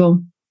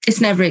acceptable. It's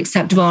never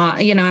acceptable,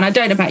 you know, and I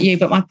don't know about you,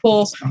 but my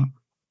poor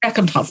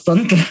second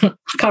husband,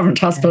 current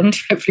husband,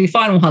 hopefully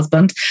final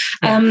husband,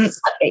 I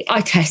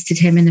tested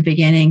him in the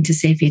beginning to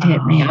see if he'd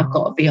hit me. I've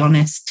got to be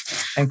honest.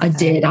 I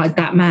did.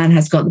 That man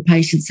has got the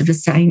patience of a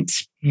saint.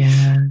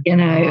 Yeah. You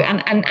know,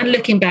 and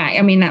looking back,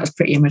 I mean, that was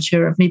pretty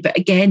immature of me. But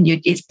again,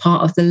 it's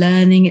part of the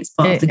learning. It's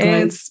part of the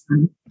growth.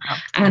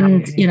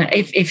 And, you know,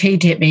 if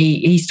he'd hit me,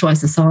 he's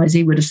twice the size,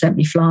 he would have sent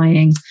me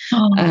flying.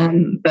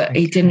 But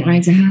he didn't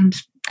raise a hand.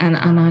 And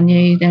I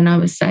knew then I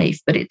was safe.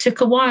 But it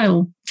took a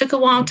while.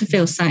 To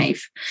feel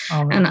safe.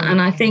 And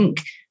I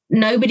think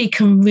nobody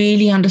can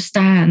really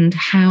understand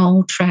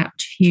how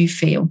trapped you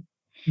feel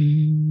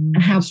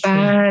and how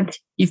bad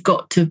you've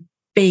got to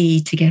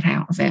be to get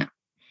out of it.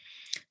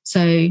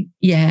 So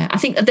yeah, I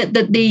think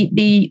that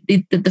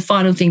the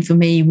final thing for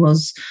me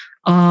was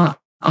I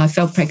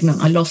fell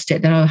pregnant. I lost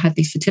it. Then I had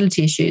these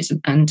fertility issues,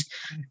 and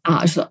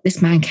I was like,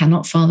 this man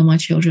cannot father my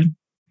children.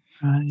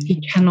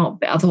 He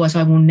cannot. Otherwise,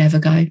 I will never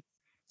go.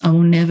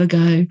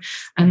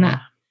 And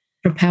that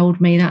propelled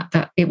me.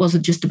 That it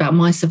wasn't just about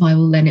my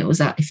survival. Then it was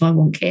that if I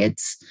want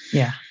kids,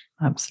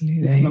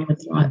 absolutely, I'm with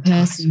the right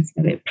person.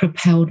 So it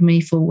propelled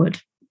me forward.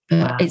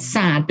 But it's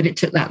sad, but it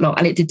took that long,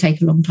 and it did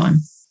take a long time.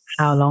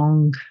 How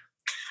long?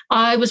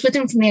 I was with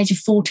him from the age of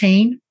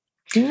 14.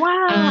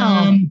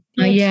 Wow. And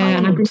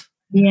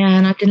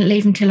I didn't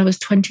leave until I was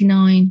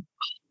 29.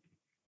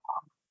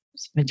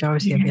 It's the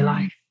majority of your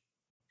life.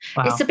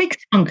 Wow. It's a big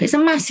chunk. It's a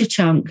massive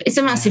chunk.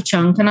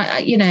 And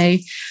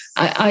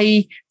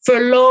I for a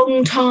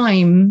long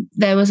time,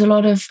 there was a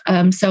lot of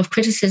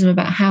self-criticism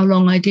about how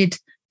long I did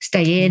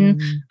stay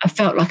in. I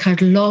felt like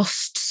I'd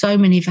lost so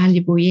many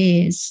valuable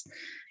years,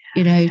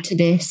 you know, to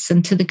this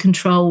and to the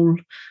control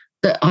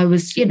that I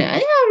was, you know,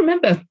 I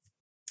remember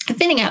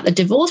filling out the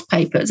divorce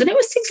papers, and it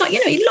was things like, you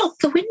know, he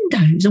locked the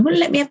windows and wouldn't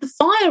let me have the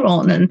fire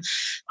on, and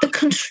the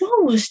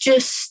control was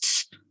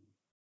just,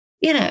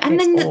 you know, and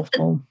it's then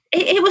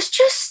it was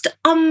just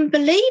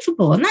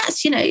unbelievable. And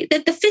that's, you know,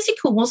 the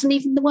physical wasn't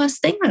even the worst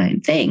thing, I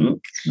don't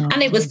think. No.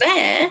 And it was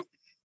there.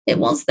 It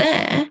was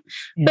there.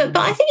 Yeah. But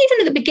I think even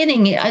at the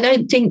beginning, I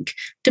don't think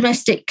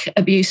domestic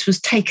abuse was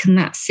taken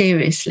that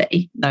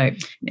seriously. No,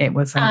 it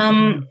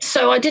wasn't.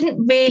 So I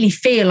didn't really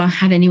feel I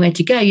had anywhere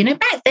to go. You know,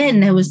 back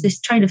then there was this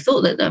train of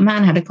thought that a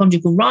man had a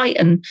conjugal right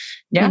and,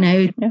 you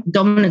know,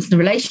 dominance in the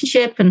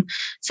relationship. And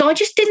so I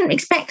just didn't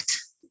expect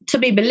to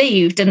be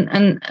believed.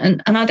 And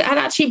I'd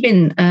actually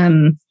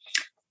been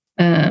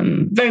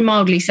very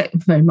mildly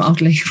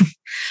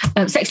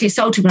sexually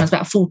assaulted when I was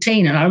about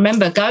 14. And I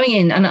remember going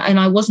in and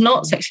I was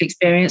not sexually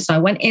experienced. So I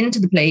went into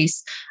the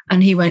police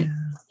and he went,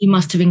 you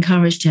must have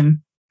encouraged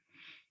him.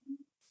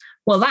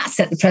 Well, that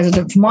set the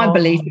precedent for my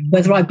belief,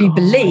 whether I'd be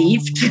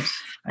believed.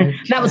 Okay.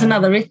 That was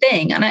another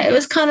thing. And it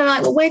was kind of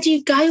like, well, where do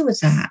you go with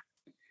that?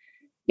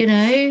 You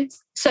know?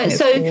 So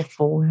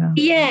awful,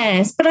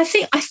 yes, but I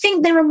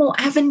think there are more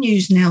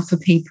avenues now for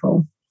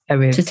people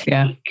to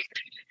take.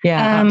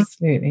 Yeah,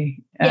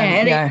 absolutely.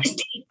 It's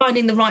just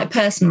finding the right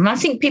person. And I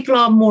think people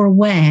are more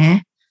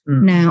aware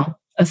now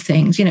of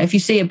things. You know, if you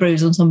see a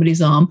bruise on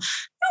somebody's arm,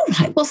 oh,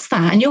 right, what's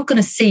that? And you're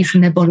going to see from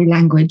their body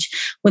language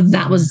whether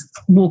that was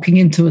walking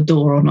into a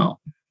door or not.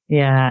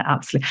 Yeah,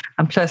 absolutely.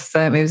 And plus,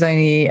 it was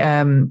only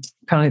kind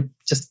of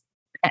just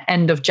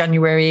end of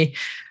January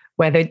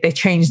where they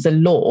changed the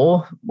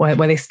law where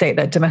they state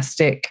that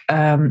domestic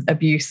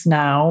abuse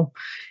now,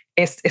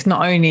 it's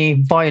not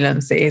only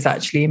violence, it is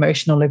actually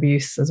emotional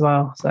abuse as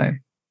well. So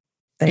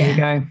there you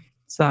go.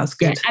 So that's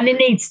good. Yeah, and it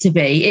needs to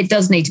be. It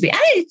does need to be.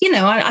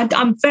 And,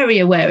 I'm very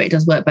aware it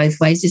does work both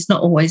ways. It's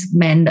not always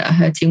men that are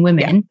hurting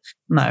women.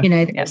 Yeah.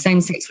 No.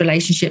 Same-sex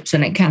relationships,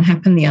 and it can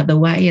happen the other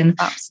way. And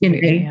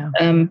absolutely,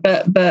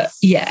 but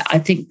I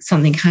think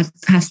something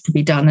has to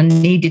be done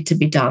and needed to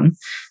be done.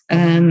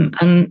 And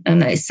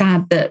it's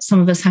sad that some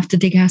of us have to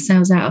dig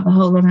ourselves out of a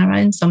hole on our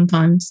own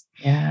sometimes.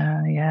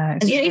 Yeah.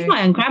 And even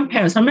my own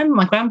grandparents. I remember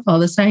my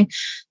grandfather saying,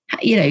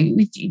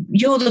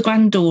 you're the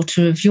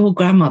granddaughter of your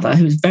grandmother,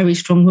 who was a very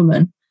strong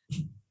woman.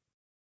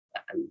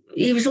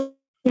 He was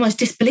almost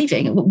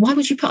disbelieving. Why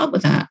would you put up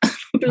with that?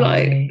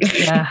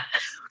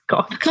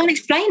 God, I can't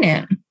explain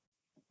it.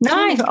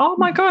 No, oh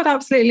my God,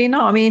 absolutely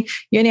not. I mean,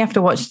 you only have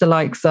to watch the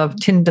likes of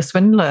Tinder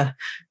Swindler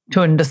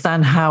to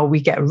understand how we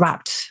get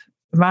wrapped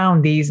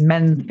around these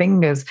men's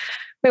fingers.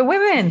 We're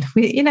women.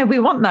 We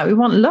want that. We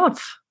want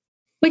love.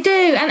 We do.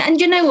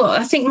 And you know what?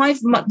 I think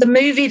the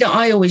movie that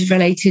I always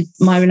related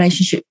my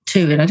relationship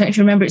to, and I don't know if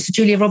you remember, it's a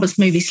Julia Roberts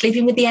movie,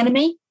 Sleeping with the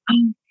Enemy.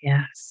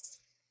 Yes.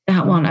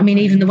 That one. I mean,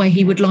 even the way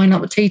he would line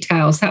up the tea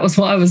towels, that was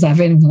what I was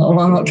having.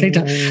 Line up tea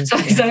towels. So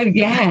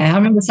I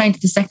remember saying to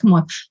the second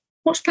wife,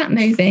 watch that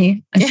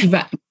movie. And she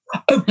went,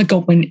 oh my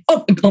God, Wendy.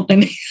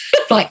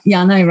 Like,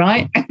 yeah, I know,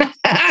 right?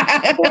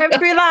 Went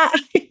through that.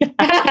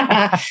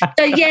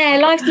 So yeah,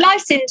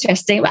 life's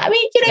interesting. I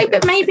mean,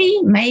 but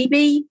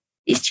maybe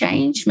he's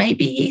changed.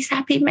 Maybe he's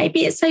happy.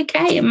 Maybe it's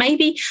okay. And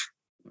maybe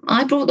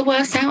I brought the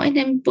worst out in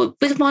him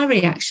with my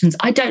reactions.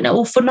 I don't know,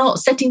 or for not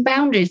setting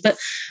boundaries. But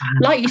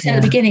like you said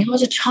at the beginning, I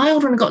was a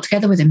child when I got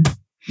together with him.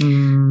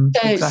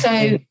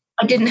 So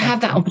I didn't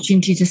have that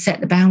opportunity to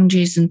set the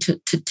boundaries and to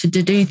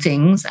do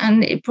things.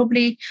 And it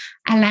probably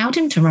allowed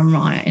him to run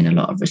riot in a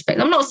lot of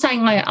respects. I'm not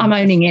saying I'm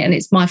owning it and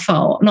it's my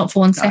fault, not for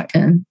one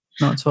second.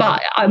 Not at all.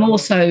 But I'm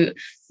also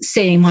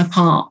seeing my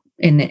part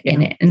in it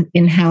and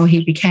in how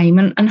he became,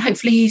 and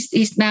hopefully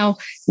he's now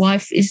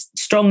wife is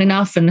strong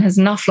enough and has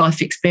enough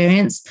life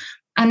experience,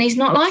 and he's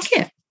not like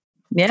it.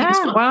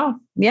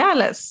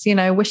 Let's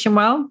wish him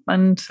well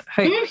and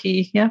hope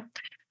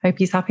hope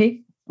he's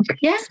happy.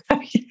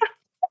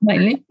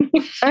 Mainly.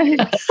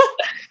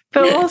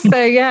 But also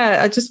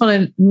I just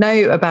want to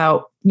know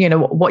about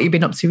what you've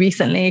been up to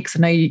recently, because I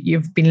know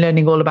you've been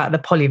learning all about the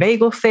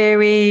polyvagal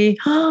theory.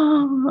 So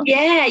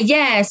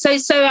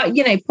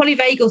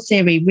polyvagal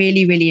theory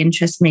really, really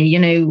interests me.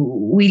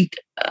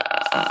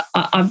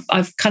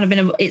 I've kind of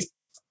been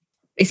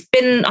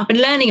I've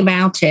been learning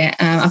about it.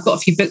 I've got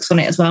a few books on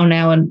it as well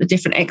now, and the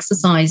different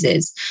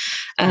exercises.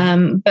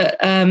 But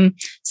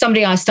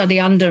somebody I study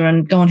under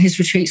and go on his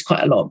retreats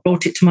quite a lot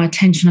brought it to my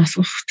attention. I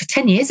thought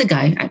 10 years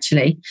ago,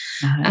 actually.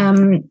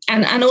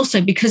 And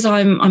also because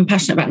I'm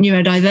passionate about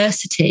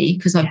neurodiversity,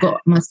 because I've got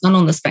my son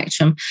on the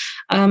spectrum.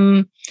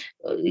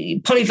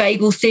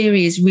 Polyvagal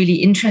theory is really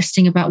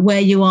interesting about where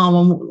you are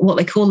on what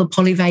they call the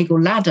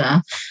polyvagal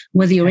ladder,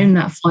 whether you're in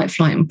that fight,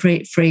 flight, and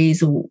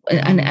freeze, or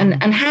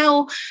and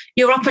how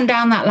you're up and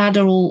down that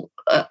ladder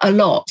a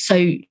lot.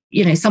 So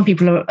some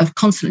people are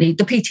constantly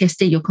the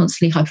PTSD. You're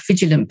constantly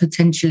hypervigilant,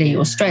 potentially,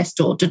 or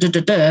stressed, or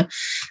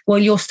Well,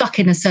 you're stuck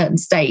in a certain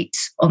state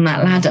on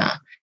that ladder.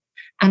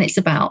 And it's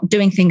about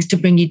doing things to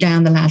bring you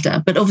down the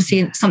ladder. But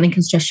obviously something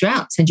can stress you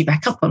out, send you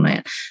back up on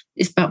it.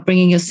 It's about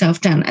bringing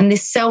yourself down. And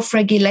this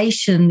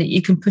self-regulation that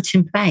you can put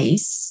in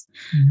place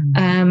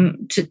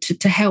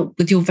to help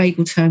with your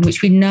vagal tone,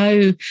 which we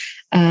know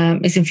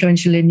is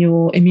influential in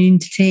your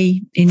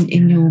immunity,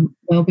 in your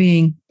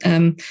well-being.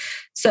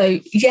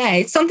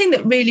 It's something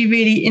that really,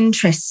 really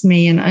interests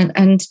me.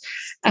 And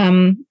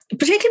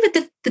particularly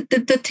with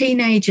the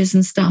teenagers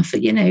and stuff,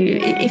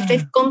 if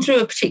they've gone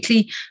through a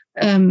particularly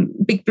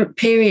big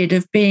period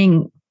of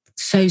being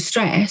so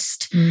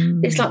stressed,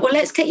 it's like, well,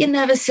 let's get your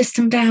nervous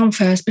system down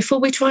first before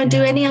we try and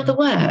do any other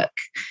work.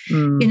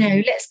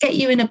 Let's get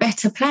you in a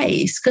better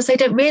place, because they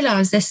don't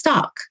realize they're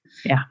stuck.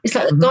 It's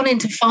like they've gone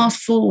into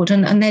fast forward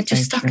and they're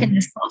just stuck in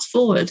this fast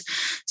forward.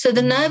 So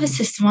the nervous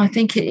system, I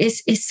think,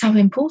 is so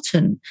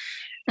important.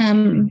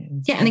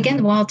 And again,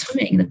 the wild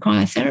tuning, the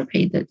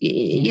cryotherapy, that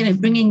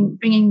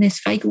bringing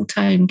this vagal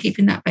tone,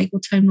 keeping that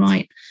vagal tone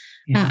right,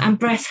 and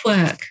breath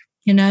work.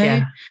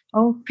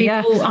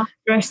 People are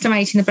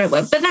underestimating the breath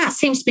work, but that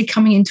seems to be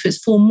coming into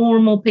its form. More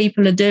and more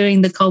people are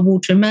doing the cold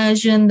water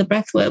immersion, the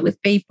breath work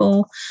with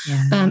people.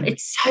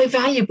 It's so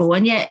valuable,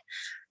 and yet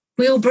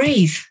we all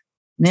breathe.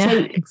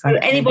 Exactly.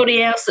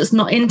 Anybody else that's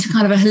not into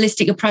kind of a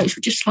holistic approach,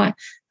 we're just like,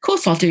 of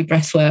course I'll do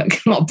breath work.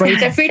 Not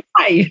breathe every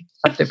day.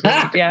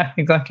 Yeah,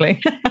 exactly.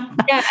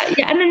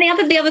 And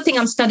then the other thing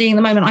I'm studying at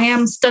the moment,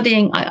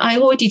 I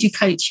already do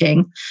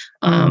coaching.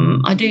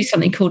 I do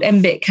something called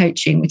MBIT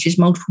coaching, which is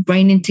multiple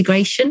brain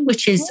integration,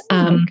 which is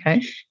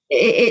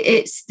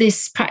it's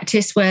this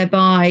practice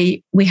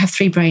whereby we have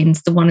three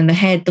brains: the one in the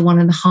head, the one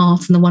in the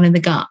heart, and the one in the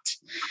gut.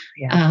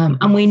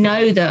 And we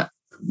know that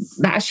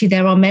that actually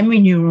there are memory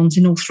neurons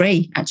in all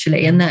three,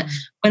 actually, and that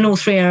when all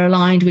three are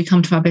aligned, we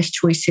come to our best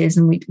choices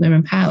and we're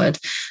empowered.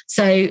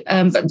 So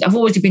but I've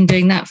already been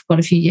doing that for quite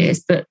a few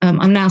years, but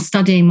I'm now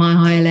studying my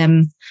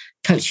ILM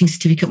coaching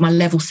certificate, my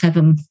level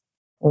 7.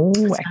 Oh,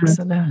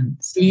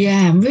 excellent.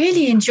 Yeah, I'm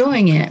really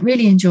enjoying it,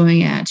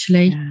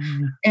 actually.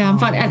 Yeah, I'm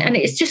finding, and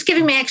it's just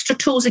giving me extra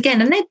tools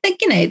again. And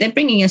they're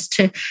bringing us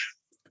to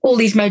all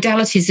ththese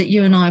modalities that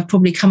you and I have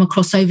probably come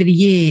across over the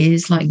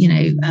years, like,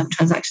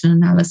 transaction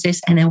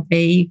analysis,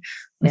 NLP,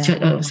 which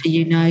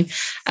obviously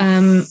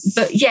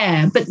but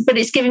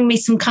it's giving me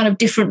some kind of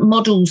different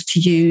models to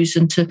use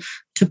and to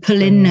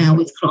pull in now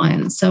with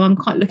clients. So I'm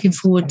quite looking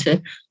forward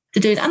to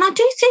do it. And I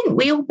do think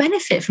we all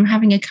benefit from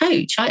having a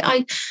coach.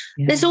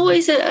 There's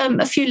always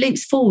a few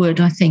leaps forward,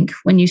 I think,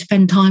 when you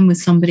spend time with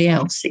somebody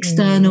else,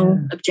 external,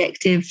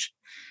 objective,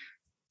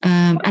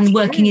 and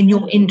working in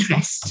your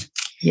interest.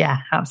 Yeah,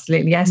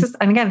 absolutely. Yeah, it's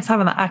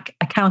having that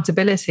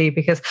accountability,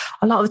 because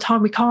a lot of the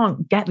time we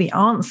can't get the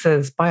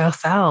answers by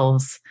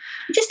ourselves.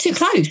 You're just too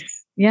close.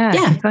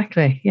 Yeah,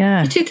 exactly.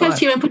 Yeah, you're too close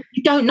to your own.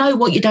 You don't know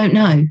what you don't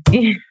know.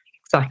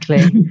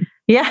 Exactly.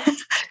 Yeah,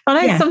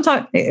 I know.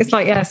 Sometimes it's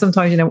like,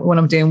 sometimes, when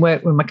I'm doing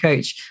work with my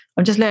coach,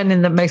 I'm just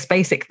learning the most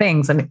basic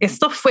things, and it's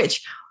stuff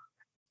which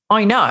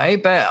I know,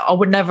 but I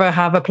would never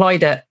have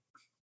applied it.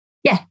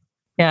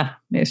 Yeah,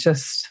 it's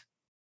just.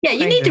 Yeah,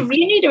 you need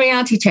a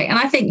reality check. And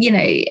I think,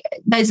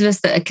 those of us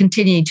that are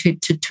continuing to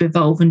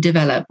evolve and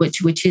develop,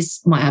 which is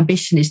my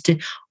ambition, is to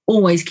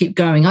always keep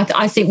going.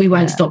 I think we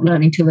won't stop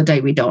learning till the day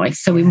we die.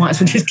 So we might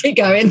as well just keep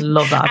going.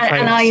 Love that approach,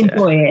 and I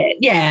enjoy it.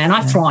 Yeah, and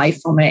I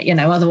thrive from it.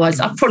 Otherwise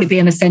I'd probably be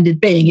an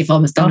ascended being if I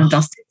was done and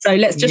dusted. So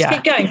let's just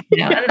keep going.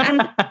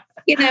 And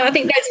I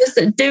think those of us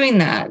that are doing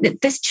that,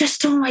 there's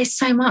just always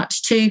so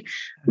much to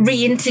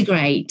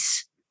reintegrate.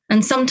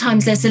 And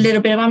sometimes there's a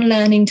little bit of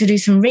unlearning to do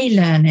some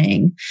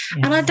relearning.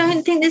 Yeah. And I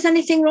don't think there's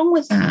anything wrong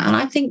with that. And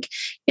I think,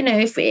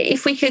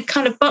 if we could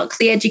kind of buck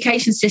the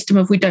education system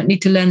of we don't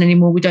need to learn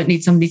anymore, we don't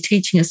need somebody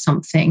teaching us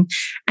something,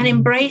 and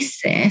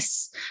embrace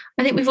this,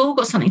 I think we've all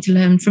got something to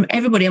learn from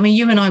everybody. I mean,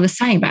 you and I were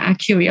saying about our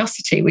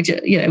curiosity, which,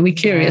 we're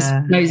curious,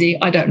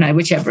 nosy, I don't know,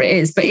 whichever it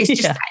is, but it's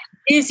just that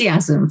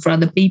enthusiasm for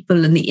other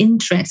people and the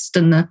interest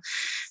and the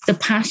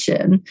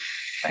passion.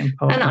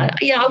 And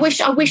I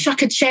wish I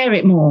could share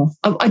it more.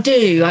 I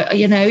do.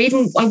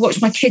 Even I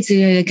watch my kids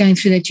who are going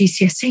through their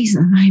GCSEs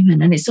at the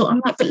moment, and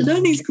I'm like, but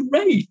learning's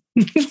great.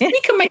 You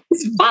can make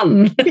this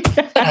fun.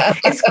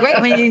 It's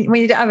great when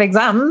you don't have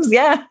exams.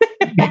 Yeah.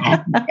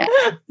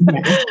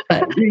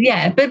 But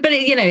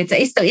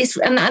it's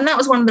and that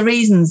was one of the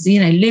reasons.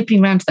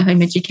 Looping around to the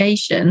home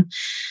education.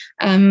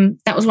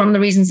 That was one of the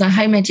reasons I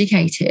home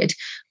educated,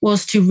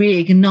 was to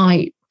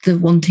reignite the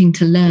wanting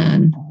to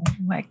learn.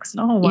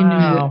 Oh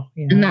wow!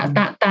 And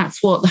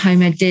that's what the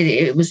home ed did.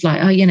 It was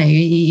like,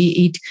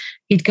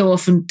 he'd go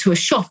off to a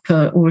shop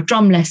or a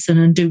drum lesson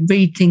and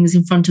read things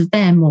in front of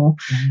them, or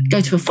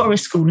go to a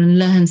forest school and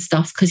learn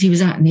stuff because he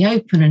was out in the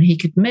open and he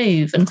could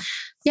move. And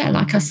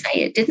like I say,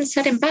 it didn't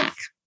set him back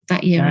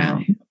that year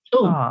out.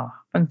 Oh,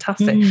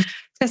 fantastic!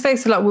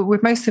 So like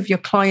with most of your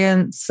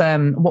clients,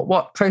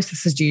 what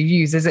processes do you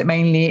use? Is it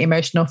mainly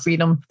emotional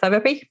freedom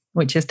therapy,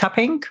 which is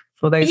tapping?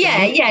 For those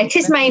it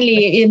is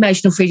mainly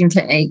emotional freedom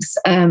techniques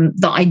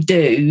that I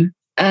do.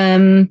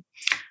 But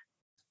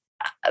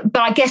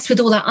I guess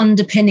with all that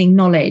underpinning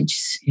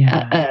knowledge,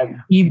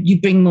 you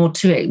bring more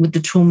to it with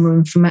the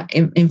trauma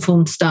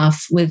informed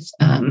stuff, with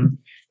the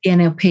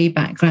NLP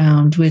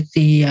background, with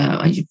the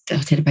I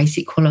did a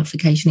basic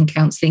qualification in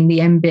counselling, the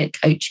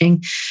MBIT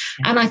coaching,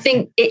 and I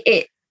think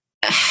it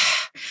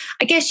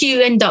I guess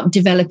you end up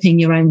developing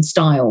your own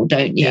style,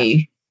 don't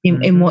you?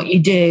 In what you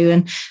do,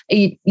 and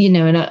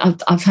and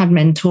I've had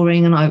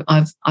mentoring, and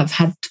I've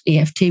had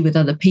EFT with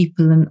other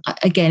people, and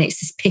again, it's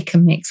this pick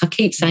and mix. I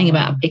keep saying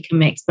about a pick and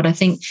mix, but I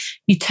think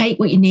you take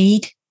what you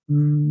need,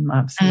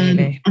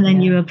 absolutely, and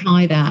then you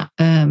apply that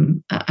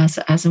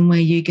as and where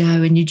you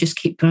go, and you just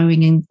keep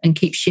growing and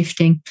keep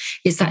shifting.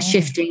 It's that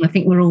shifting. I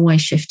think we're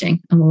always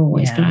shifting and we're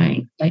always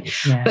growing.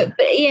 So, but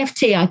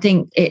EFT, I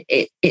think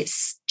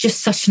it's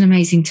just such an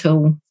amazing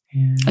tool.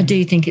 I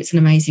do think it's an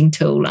amazing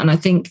tool, and I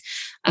think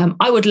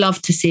I would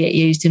love to see it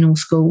used in all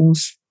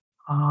schools.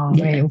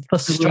 For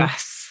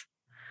stress.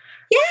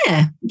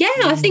 I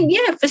think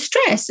for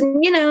stress,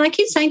 and I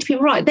keep saying to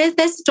people, right, there's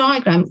the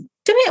diagram.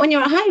 Do it when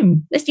you're at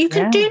home. You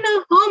can do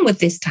no harm with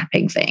this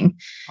tapping thing.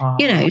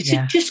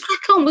 Just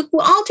crack on.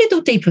 I'll do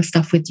the deeper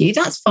stuff with you.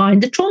 That's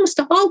fine. The trauma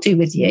stuff I'll do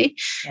with you.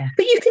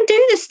 But you can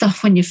do this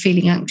stuff when you're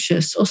feeling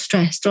anxious or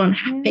stressed or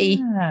unhappy.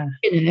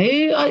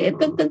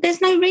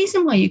 There's no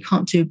reason why you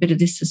can't do a bit of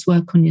this as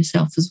work on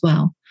yourself as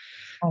well.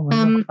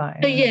 And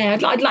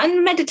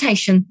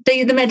meditation.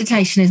 The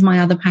meditation is my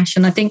other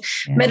passion. I think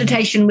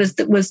meditation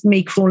was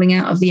me crawling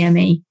out of the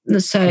ME.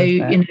 So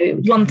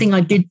one thing I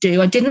did do,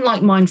 I didn't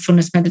like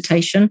mindfulness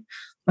meditation.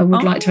 I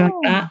would like to have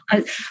that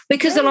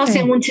because the last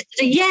thing I wanted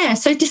to do.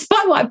 So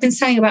despite what I've been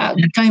saying about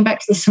going back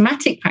to the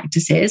somatic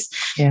practices,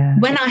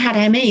 when I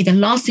had ME, the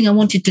last thing I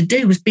wanted to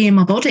do was be in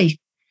my body.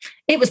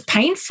 it was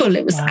painful.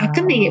 It was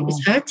agony. It was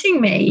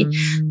hurting me.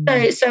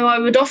 Mm. So I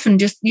would often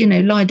just,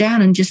 lie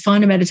down and just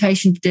find a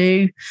meditation to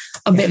do.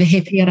 I'm a bit of a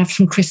hippie. I'd have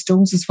some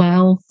crystals as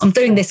well. I'm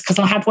doing this because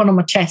I had one on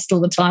my chest all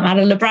the time. I had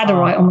a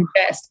labradorite on my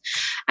chest.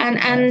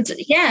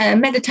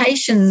 And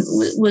meditation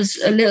was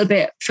a little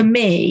bit for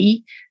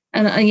me.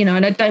 And,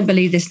 and I don't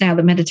believe this now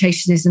that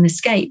meditation is an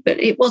escape, but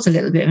it was a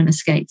little bit of an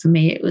escape for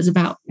me. It was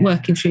about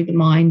working through the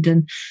mind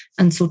and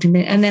sorting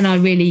it. And then I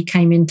really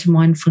came into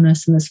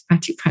mindfulness and the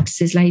somatic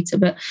practices later.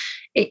 But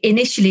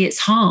initially it's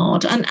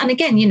hard. And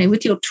again,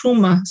 with your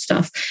trauma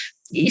stuff,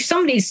 if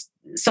somebody's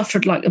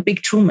suffered like a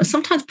big trauma,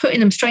 sometimes putting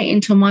them straight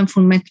into a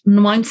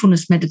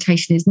mindfulness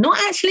meditation is not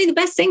actually the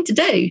best thing to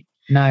do.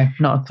 No,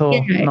 not at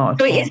all. Not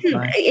at all. It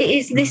isn't. It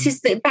is. This is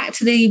back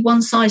to the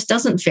one size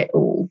doesn't fit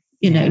all.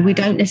 We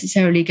don't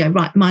necessarily go,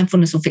 right,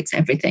 mindfulness will fix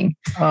everything.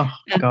 Oh,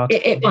 God.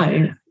 It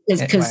won't.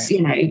 Because,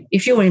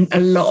 if you're in a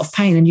lot of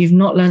pain and you've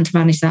not learned to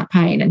manage that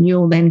pain and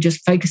you're then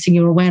just focusing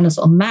your awareness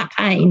on that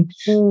pain's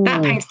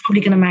probably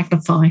going to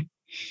magnify.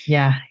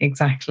 Yeah,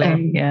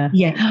 exactly.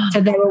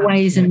 So there are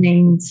ways and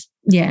means.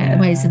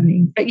 Ways and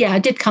means. But I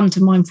did come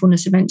to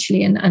mindfulness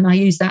eventually and I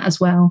use that as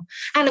well.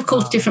 And of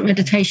course, different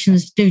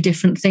meditations do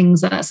different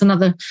things. That's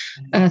another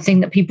thing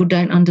that people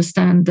don't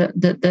understand,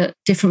 that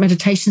different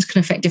meditations can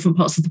affect different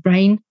parts of the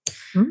brain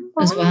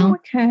as well.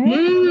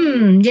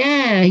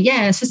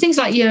 Okay. So things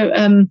like your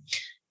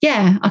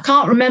I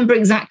can't remember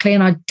exactly,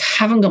 and I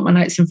haven't got my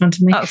notes in front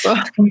of me. That's all.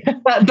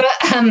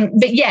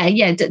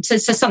 So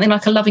something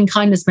like a loving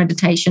kindness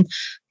meditation.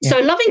 So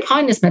loving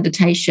kindness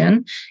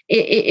meditation,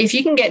 if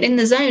you can get in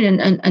the zone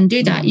and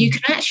do that, you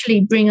can actually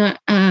bring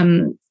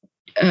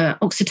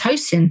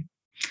oxytocin,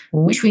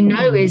 which we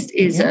know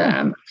is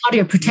a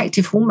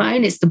cardioprotective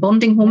hormone. It's the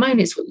bonding hormone.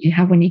 It's what you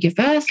have when you give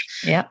birth.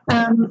 Yeah.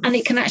 And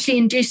it can actually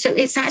induce. So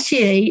it's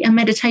actually a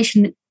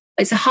meditation.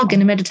 It's a hug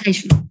in a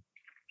meditation.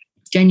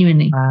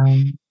 Genuinely.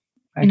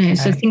 Okay.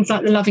 So things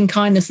like the loving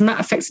kindness, and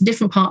that affects a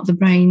different part of the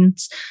brain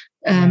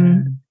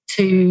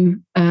to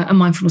a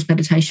mindfulness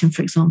meditation,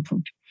 for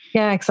example.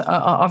 Yeah, because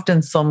I've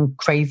done some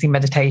crazy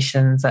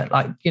meditations at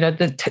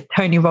the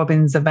Tony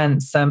Robbins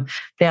events.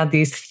 They had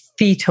these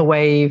theta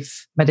wave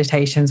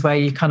meditations where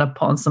you kind of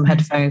put on some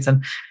headphones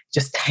and it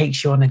just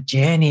takes you on a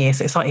journey.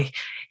 So it's like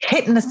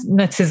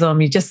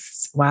hypnotism. You just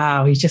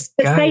go.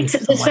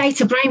 The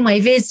theta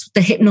brainwave is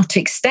the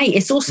hypnotic state.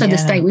 It's also the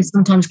state we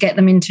sometimes get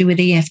them into with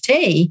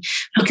EFT,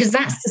 because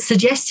that's the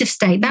suggestive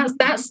state.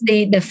 That's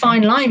the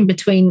fine line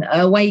between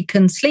awake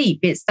and sleep.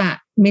 It's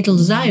that middle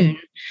zone.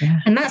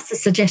 And that's the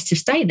suggestive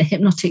state, the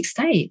hypnotic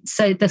state.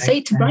 So the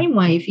theta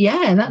brainwave,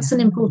 that's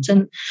an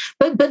important,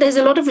 but there's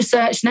a lot of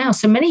research now.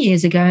 So many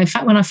years ago, in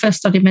fact, when I first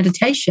studied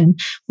meditation,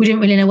 we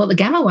didn't really know what the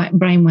gamma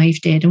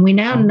brainwave did. And we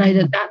now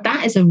know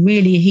that is a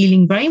really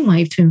healing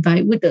brainwave to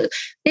invoke.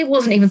 It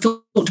wasn't even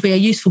thought to be a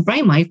useful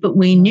brainwave, but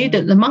we knew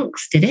that the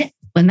monks did it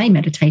when they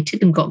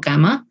meditated and got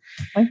gamma.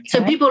 Okay.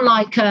 So people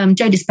like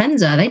Joe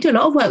Dispenza, they do a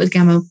lot of work with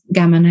gamma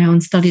now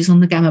and studies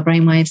on the gamma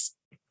brainwaves.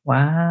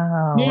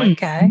 Wow.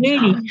 Okay.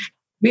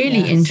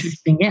 Really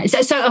interesting. Yeah.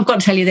 So I've got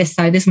to tell you this,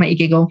 though. This will make you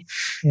giggle.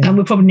 And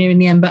we're probably nearing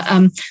the end. But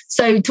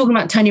so talking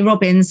about Tony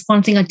Robbins,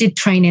 one thing I did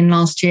train in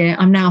last year,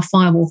 I'm now a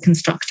firewalk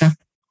instructor.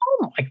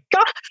 Oh my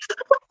God.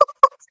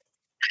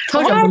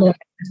 Told you.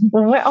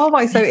 Oh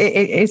my! So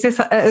is this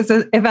as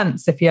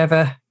events if you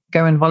ever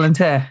go and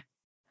volunteer?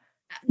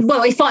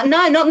 Well,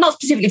 not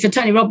specifically for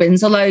Tony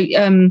Robbins, although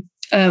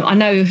I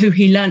know who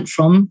he learnt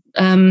from,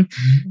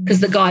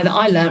 because the guy that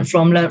I learnt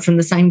from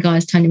the same guy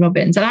as Tony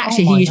Robbins, and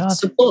actually he used to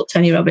support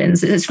Tony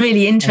Robbins. It's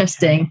really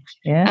interesting.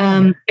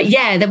 Okay.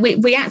 That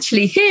we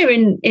actually here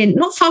in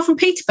not far from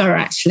Peterborough,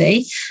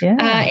 actually,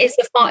 it's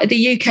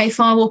the UK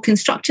Firewalk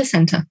Instructor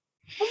Centre.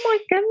 Oh my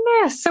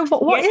goodness! So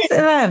what is it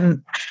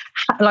then?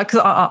 Like,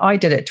 because I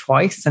did it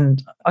twice,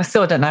 and I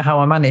still don't know how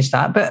I managed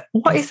that. But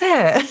what is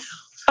it?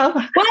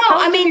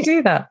 How do you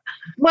do that?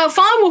 Well,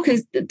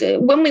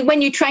 firewalking,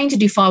 when you train to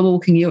do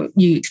firewalking,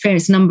 you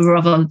experience a number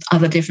of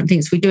other different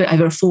things. We do it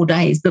over 4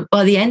 days, but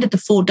by the end of the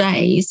 4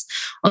 days,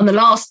 on the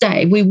last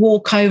day, we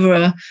walk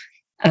over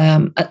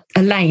a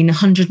lane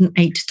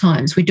 108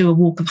 times. We do a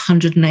walk of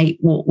 108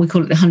 walk. We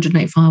call it the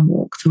 108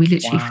 firewalk. So we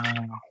literally...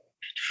 Wow.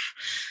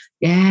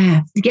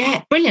 Yeah,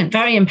 brilliant.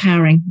 Very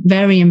empowering.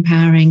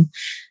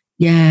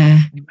 Yeah,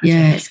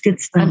 it's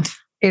good stuff. And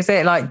is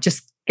it like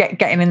just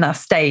getting in that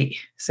state?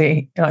 So,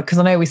 because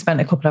I know we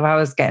spent a couple of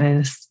hours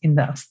getting in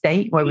that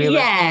state where we were.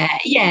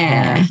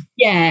 Yeah.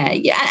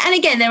 And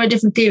again, there are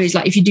different theories.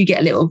 Like if you do get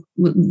a little,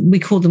 we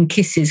call them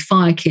kisses,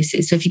 fire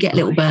kisses. So if you get a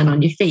little burn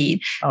on your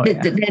feet,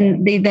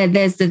 then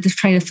there's the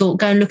train of thought.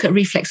 Go and look at a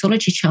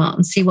reflexology chart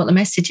and see what the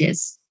message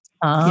is.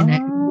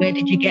 Where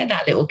did you get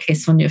that little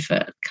kiss on your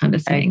foot, kind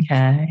of thing?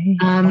 Okay.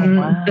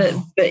 Wow.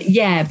 But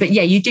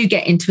you do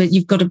get into it.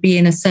 You've got to be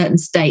in a certain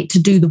state to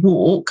do the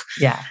walk.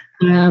 Yeah.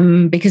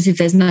 Because if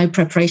there's no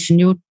preparation,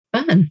 you'll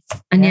burn.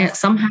 And yet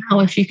somehow,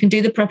 if you can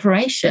do the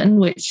preparation,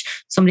 which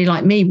somebody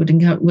like me would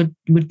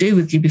do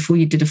with you before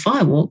you did a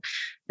firewalk,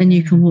 then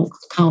you can walk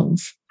the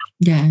coals.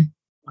 Yeah.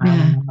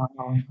 Wow.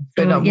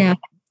 Yeah.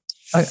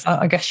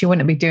 I guess you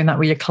wouldn't be doing that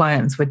with your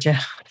clients, would you?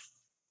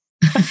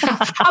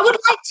 I would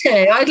like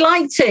to. I'd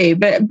like to,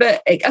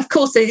 but of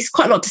course, there's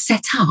quite a lot to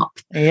set up.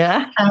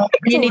 Yeah,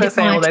 you need a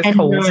fire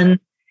tender, and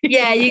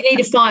you need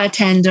a fire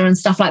tender and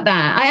stuff like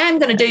that. I am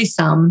going to do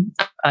some.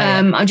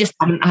 I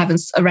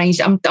haven't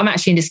arranged. I'm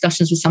actually in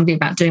discussions with somebody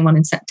about doing one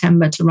in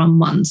September to run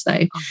one.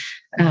 So,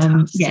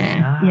 so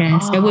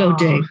we'll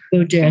do.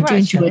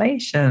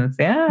 Congratulations!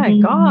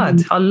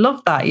 God, I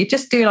love that. You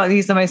just do like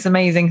these the most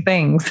amazing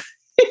things.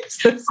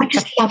 I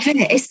just love it.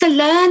 It's the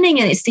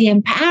learning and it's the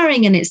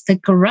empowering and it's the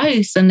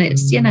growth and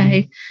it's,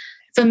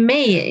 for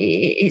me,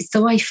 it's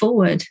the way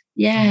forward.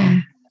 Yeah.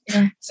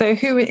 So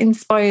who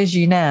inspires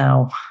you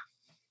now?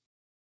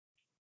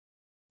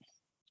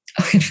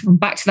 I'm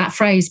back to that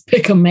phrase,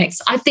 pick and mix.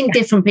 I think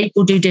different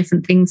people do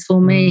different things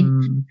for me.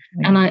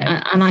 And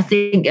I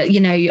think,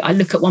 I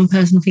look at one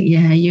person and think,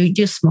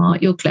 you're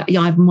smart, you're clever,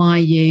 I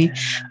admire you.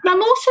 But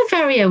I'm also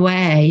very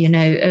aware,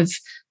 of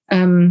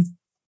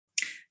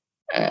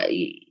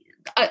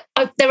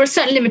there are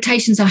certain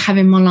limitations I have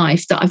in my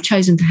life that I've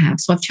chosen to have.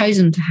 So I've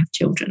chosen to have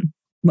children.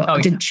 Well,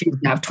 I didn't choose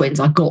to have twins.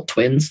 I got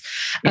twins.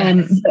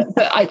 But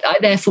I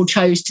therefore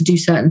chose to do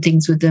certain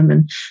things with them.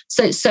 And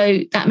so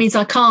that means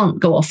I can't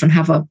go off and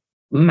have a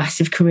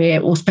massive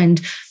career or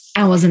spend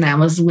hours and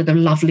hours with a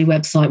lovely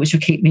website, which I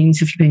keep meaning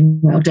to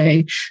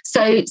do.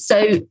 So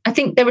I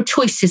think there are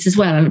choices as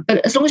well.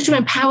 But as long as you're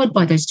empowered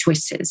by those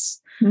choices,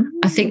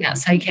 I think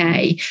that's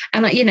okay.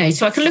 And,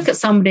 so I can look at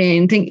somebody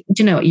and think,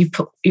 do you know what, you've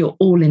put your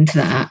all into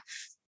that.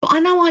 But I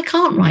know I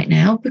can't right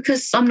now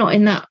because I'm not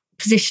in that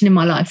position in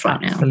my life right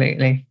now.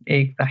 Absolutely.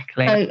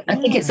 Exactly. So I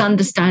think it's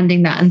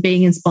understanding that and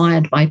being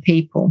inspired by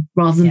people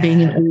rather than being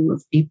in awe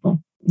of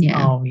people.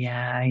 Yeah. Oh,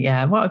 yeah.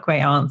 Yeah. What a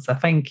great answer.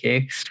 Thank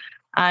you.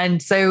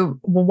 And so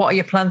what are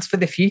your plans for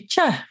the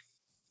future? I'm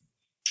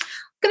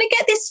going to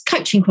get this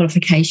coaching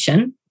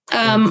qualification.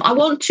 I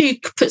want to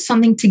put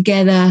something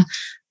together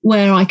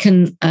where I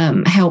can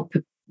help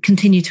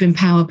continue to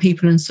empower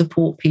people and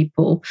support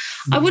people.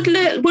 I would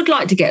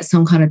like to get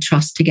some kind of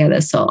trust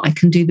together so I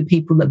can do the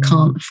people that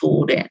can't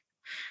afford it.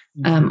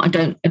 I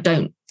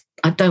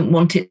don't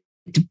want it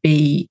to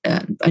be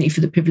only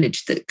for the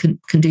privileged that can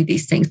do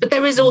these things. But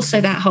there is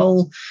also that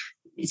whole,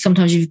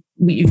 sometimes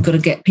you've got to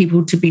get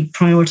people to be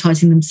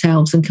prioritizing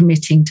themselves and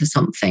committing to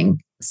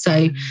something.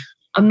 So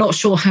I'm not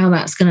sure how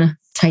that's going to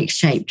take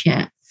shape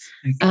yet.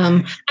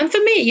 Okay. And for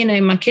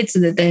me, my kids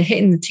they're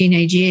hitting the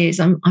teenage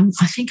years. I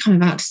think I'm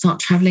about to start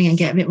traveling and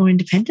get a bit more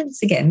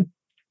independence again.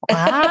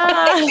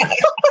 Wow.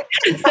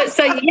 so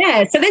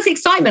there's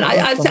excitement.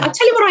 I'll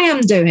tell you what I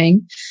am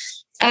doing.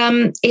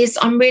 Is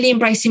I'm really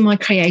embracing my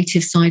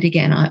creative side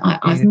again.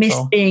 I've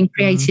missed being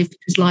creative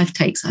because life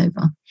takes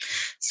over.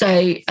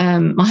 So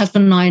my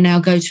husband and I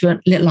now go to a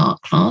little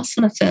art class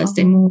on a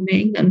Thursday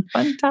morning, and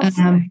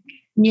fantastic.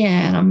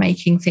 And I'm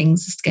making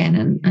things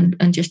again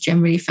and just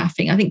generally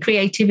faffing. I think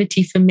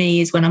creativity for me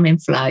is when I'm in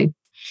flow.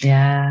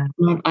 Yeah.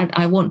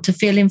 I want to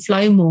feel in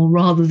flow more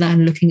rather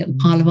than looking at the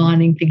pile of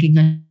ironing thinking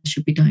I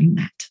should be doing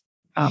that.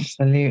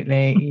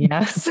 Absolutely.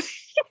 Yes.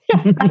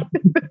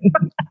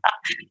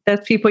 There's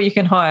people you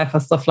can hire for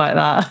stuff like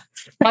that.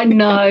 I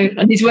know.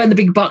 I need to earn the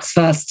big bucks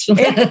first.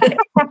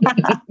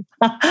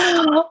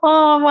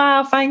 Oh,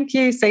 wow. Thank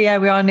you. So,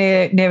 we are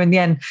nearing the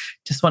end.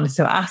 Just wanted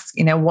to ask,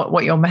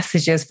 what your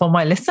message is for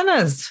my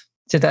listeners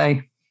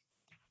today.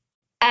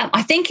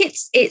 I think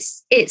it's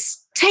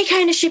take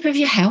ownership of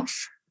your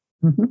health.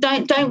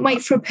 Don't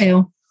wait for a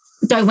pill.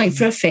 Don't wait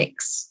for a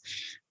fix.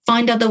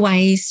 Find other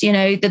ways.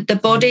 The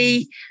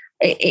body,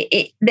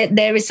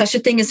 there is such a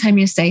thing as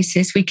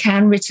homeostasis. We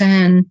can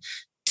return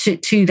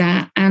to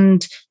that,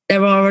 and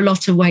there are a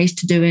lot of ways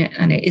to do it,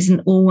 and it isn't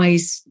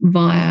always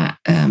via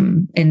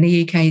in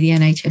the UK the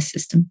NHS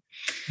system.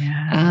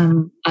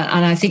 And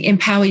I think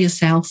empower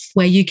yourself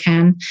where you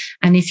can,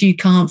 and if you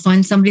can't,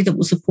 find somebody that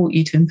will support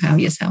you to empower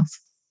yourself.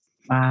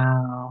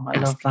 Wow, I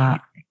love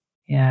that.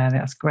 Yeah,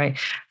 that's great.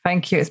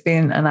 Thank you. It's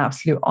been an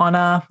absolute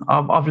honour.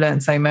 I've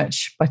learned so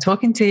much by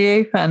talking to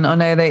you, and I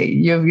know that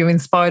you've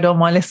inspired all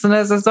my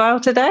listeners as well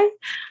today.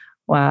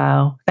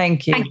 Wow.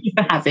 Thank you. Thank you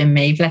for having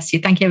me. Bless you.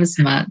 Thank you ever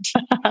so much.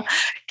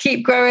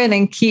 Keep growing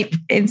and keep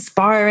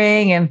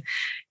inspiring and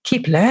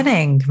keep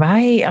learning,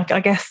 right? I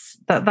guess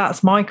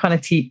that's my kind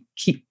of key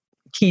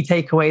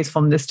takeaways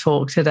from this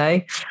talk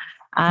today.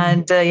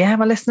 And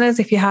my listeners,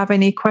 if you have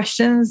any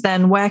questions,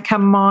 then where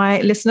can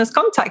my listeners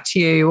contact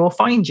you or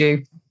find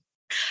you?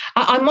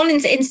 I'm on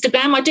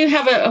Instagram. I do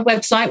have a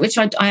website, which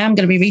I am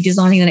going to be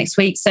redesigning the next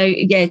week. So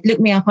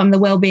look me up. I'm the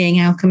Wellbeing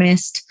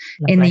Alchemist.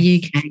 Lovely. In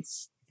the UK.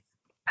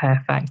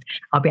 Perfect.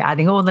 I'll be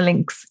adding all the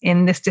links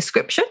in this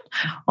description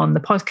on the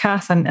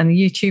podcast and the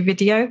YouTube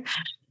video.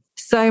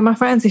 So my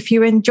friends, if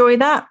you enjoy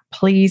that,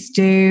 please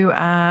do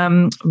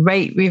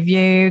rate,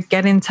 review,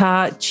 get in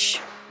touch.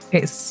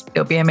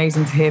 It'll be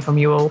amazing to hear from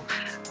you all.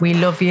 We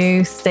love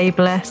you. Stay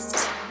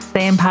blessed,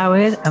 stay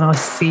empowered, and I'll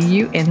see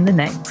you in the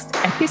next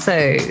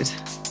episode.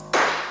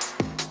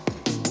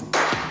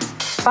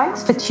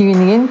 Thanks for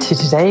tuning in to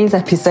today's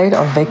episode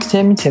of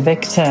Victim to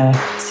Victor.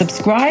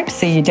 Subscribe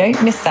so you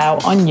don't miss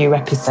out on new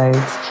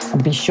episodes,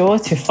 and be sure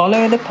to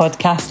follow the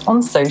podcast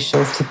on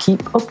socials to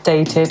keep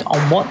updated on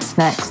what's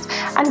next,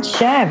 and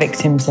share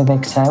Victim to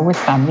Victor with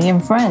family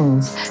and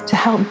friends to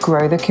help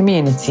grow the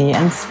community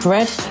and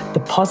spread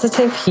the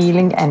positive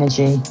healing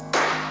energy.